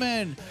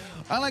gentlemen,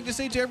 I'd like to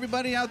say to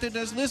everybody out there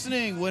that's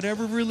listening,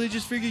 whatever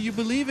religious figure you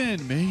believe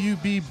in, may you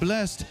be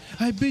blessed.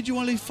 I bid you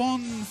all a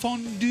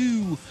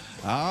fondue.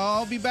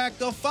 I'll be back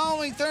the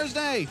following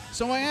Thursday.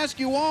 So I ask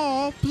you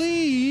all,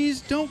 please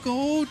don't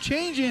go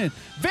changing.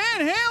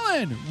 Van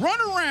Halen,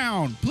 Run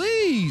Around.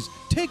 Please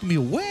take me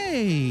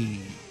away.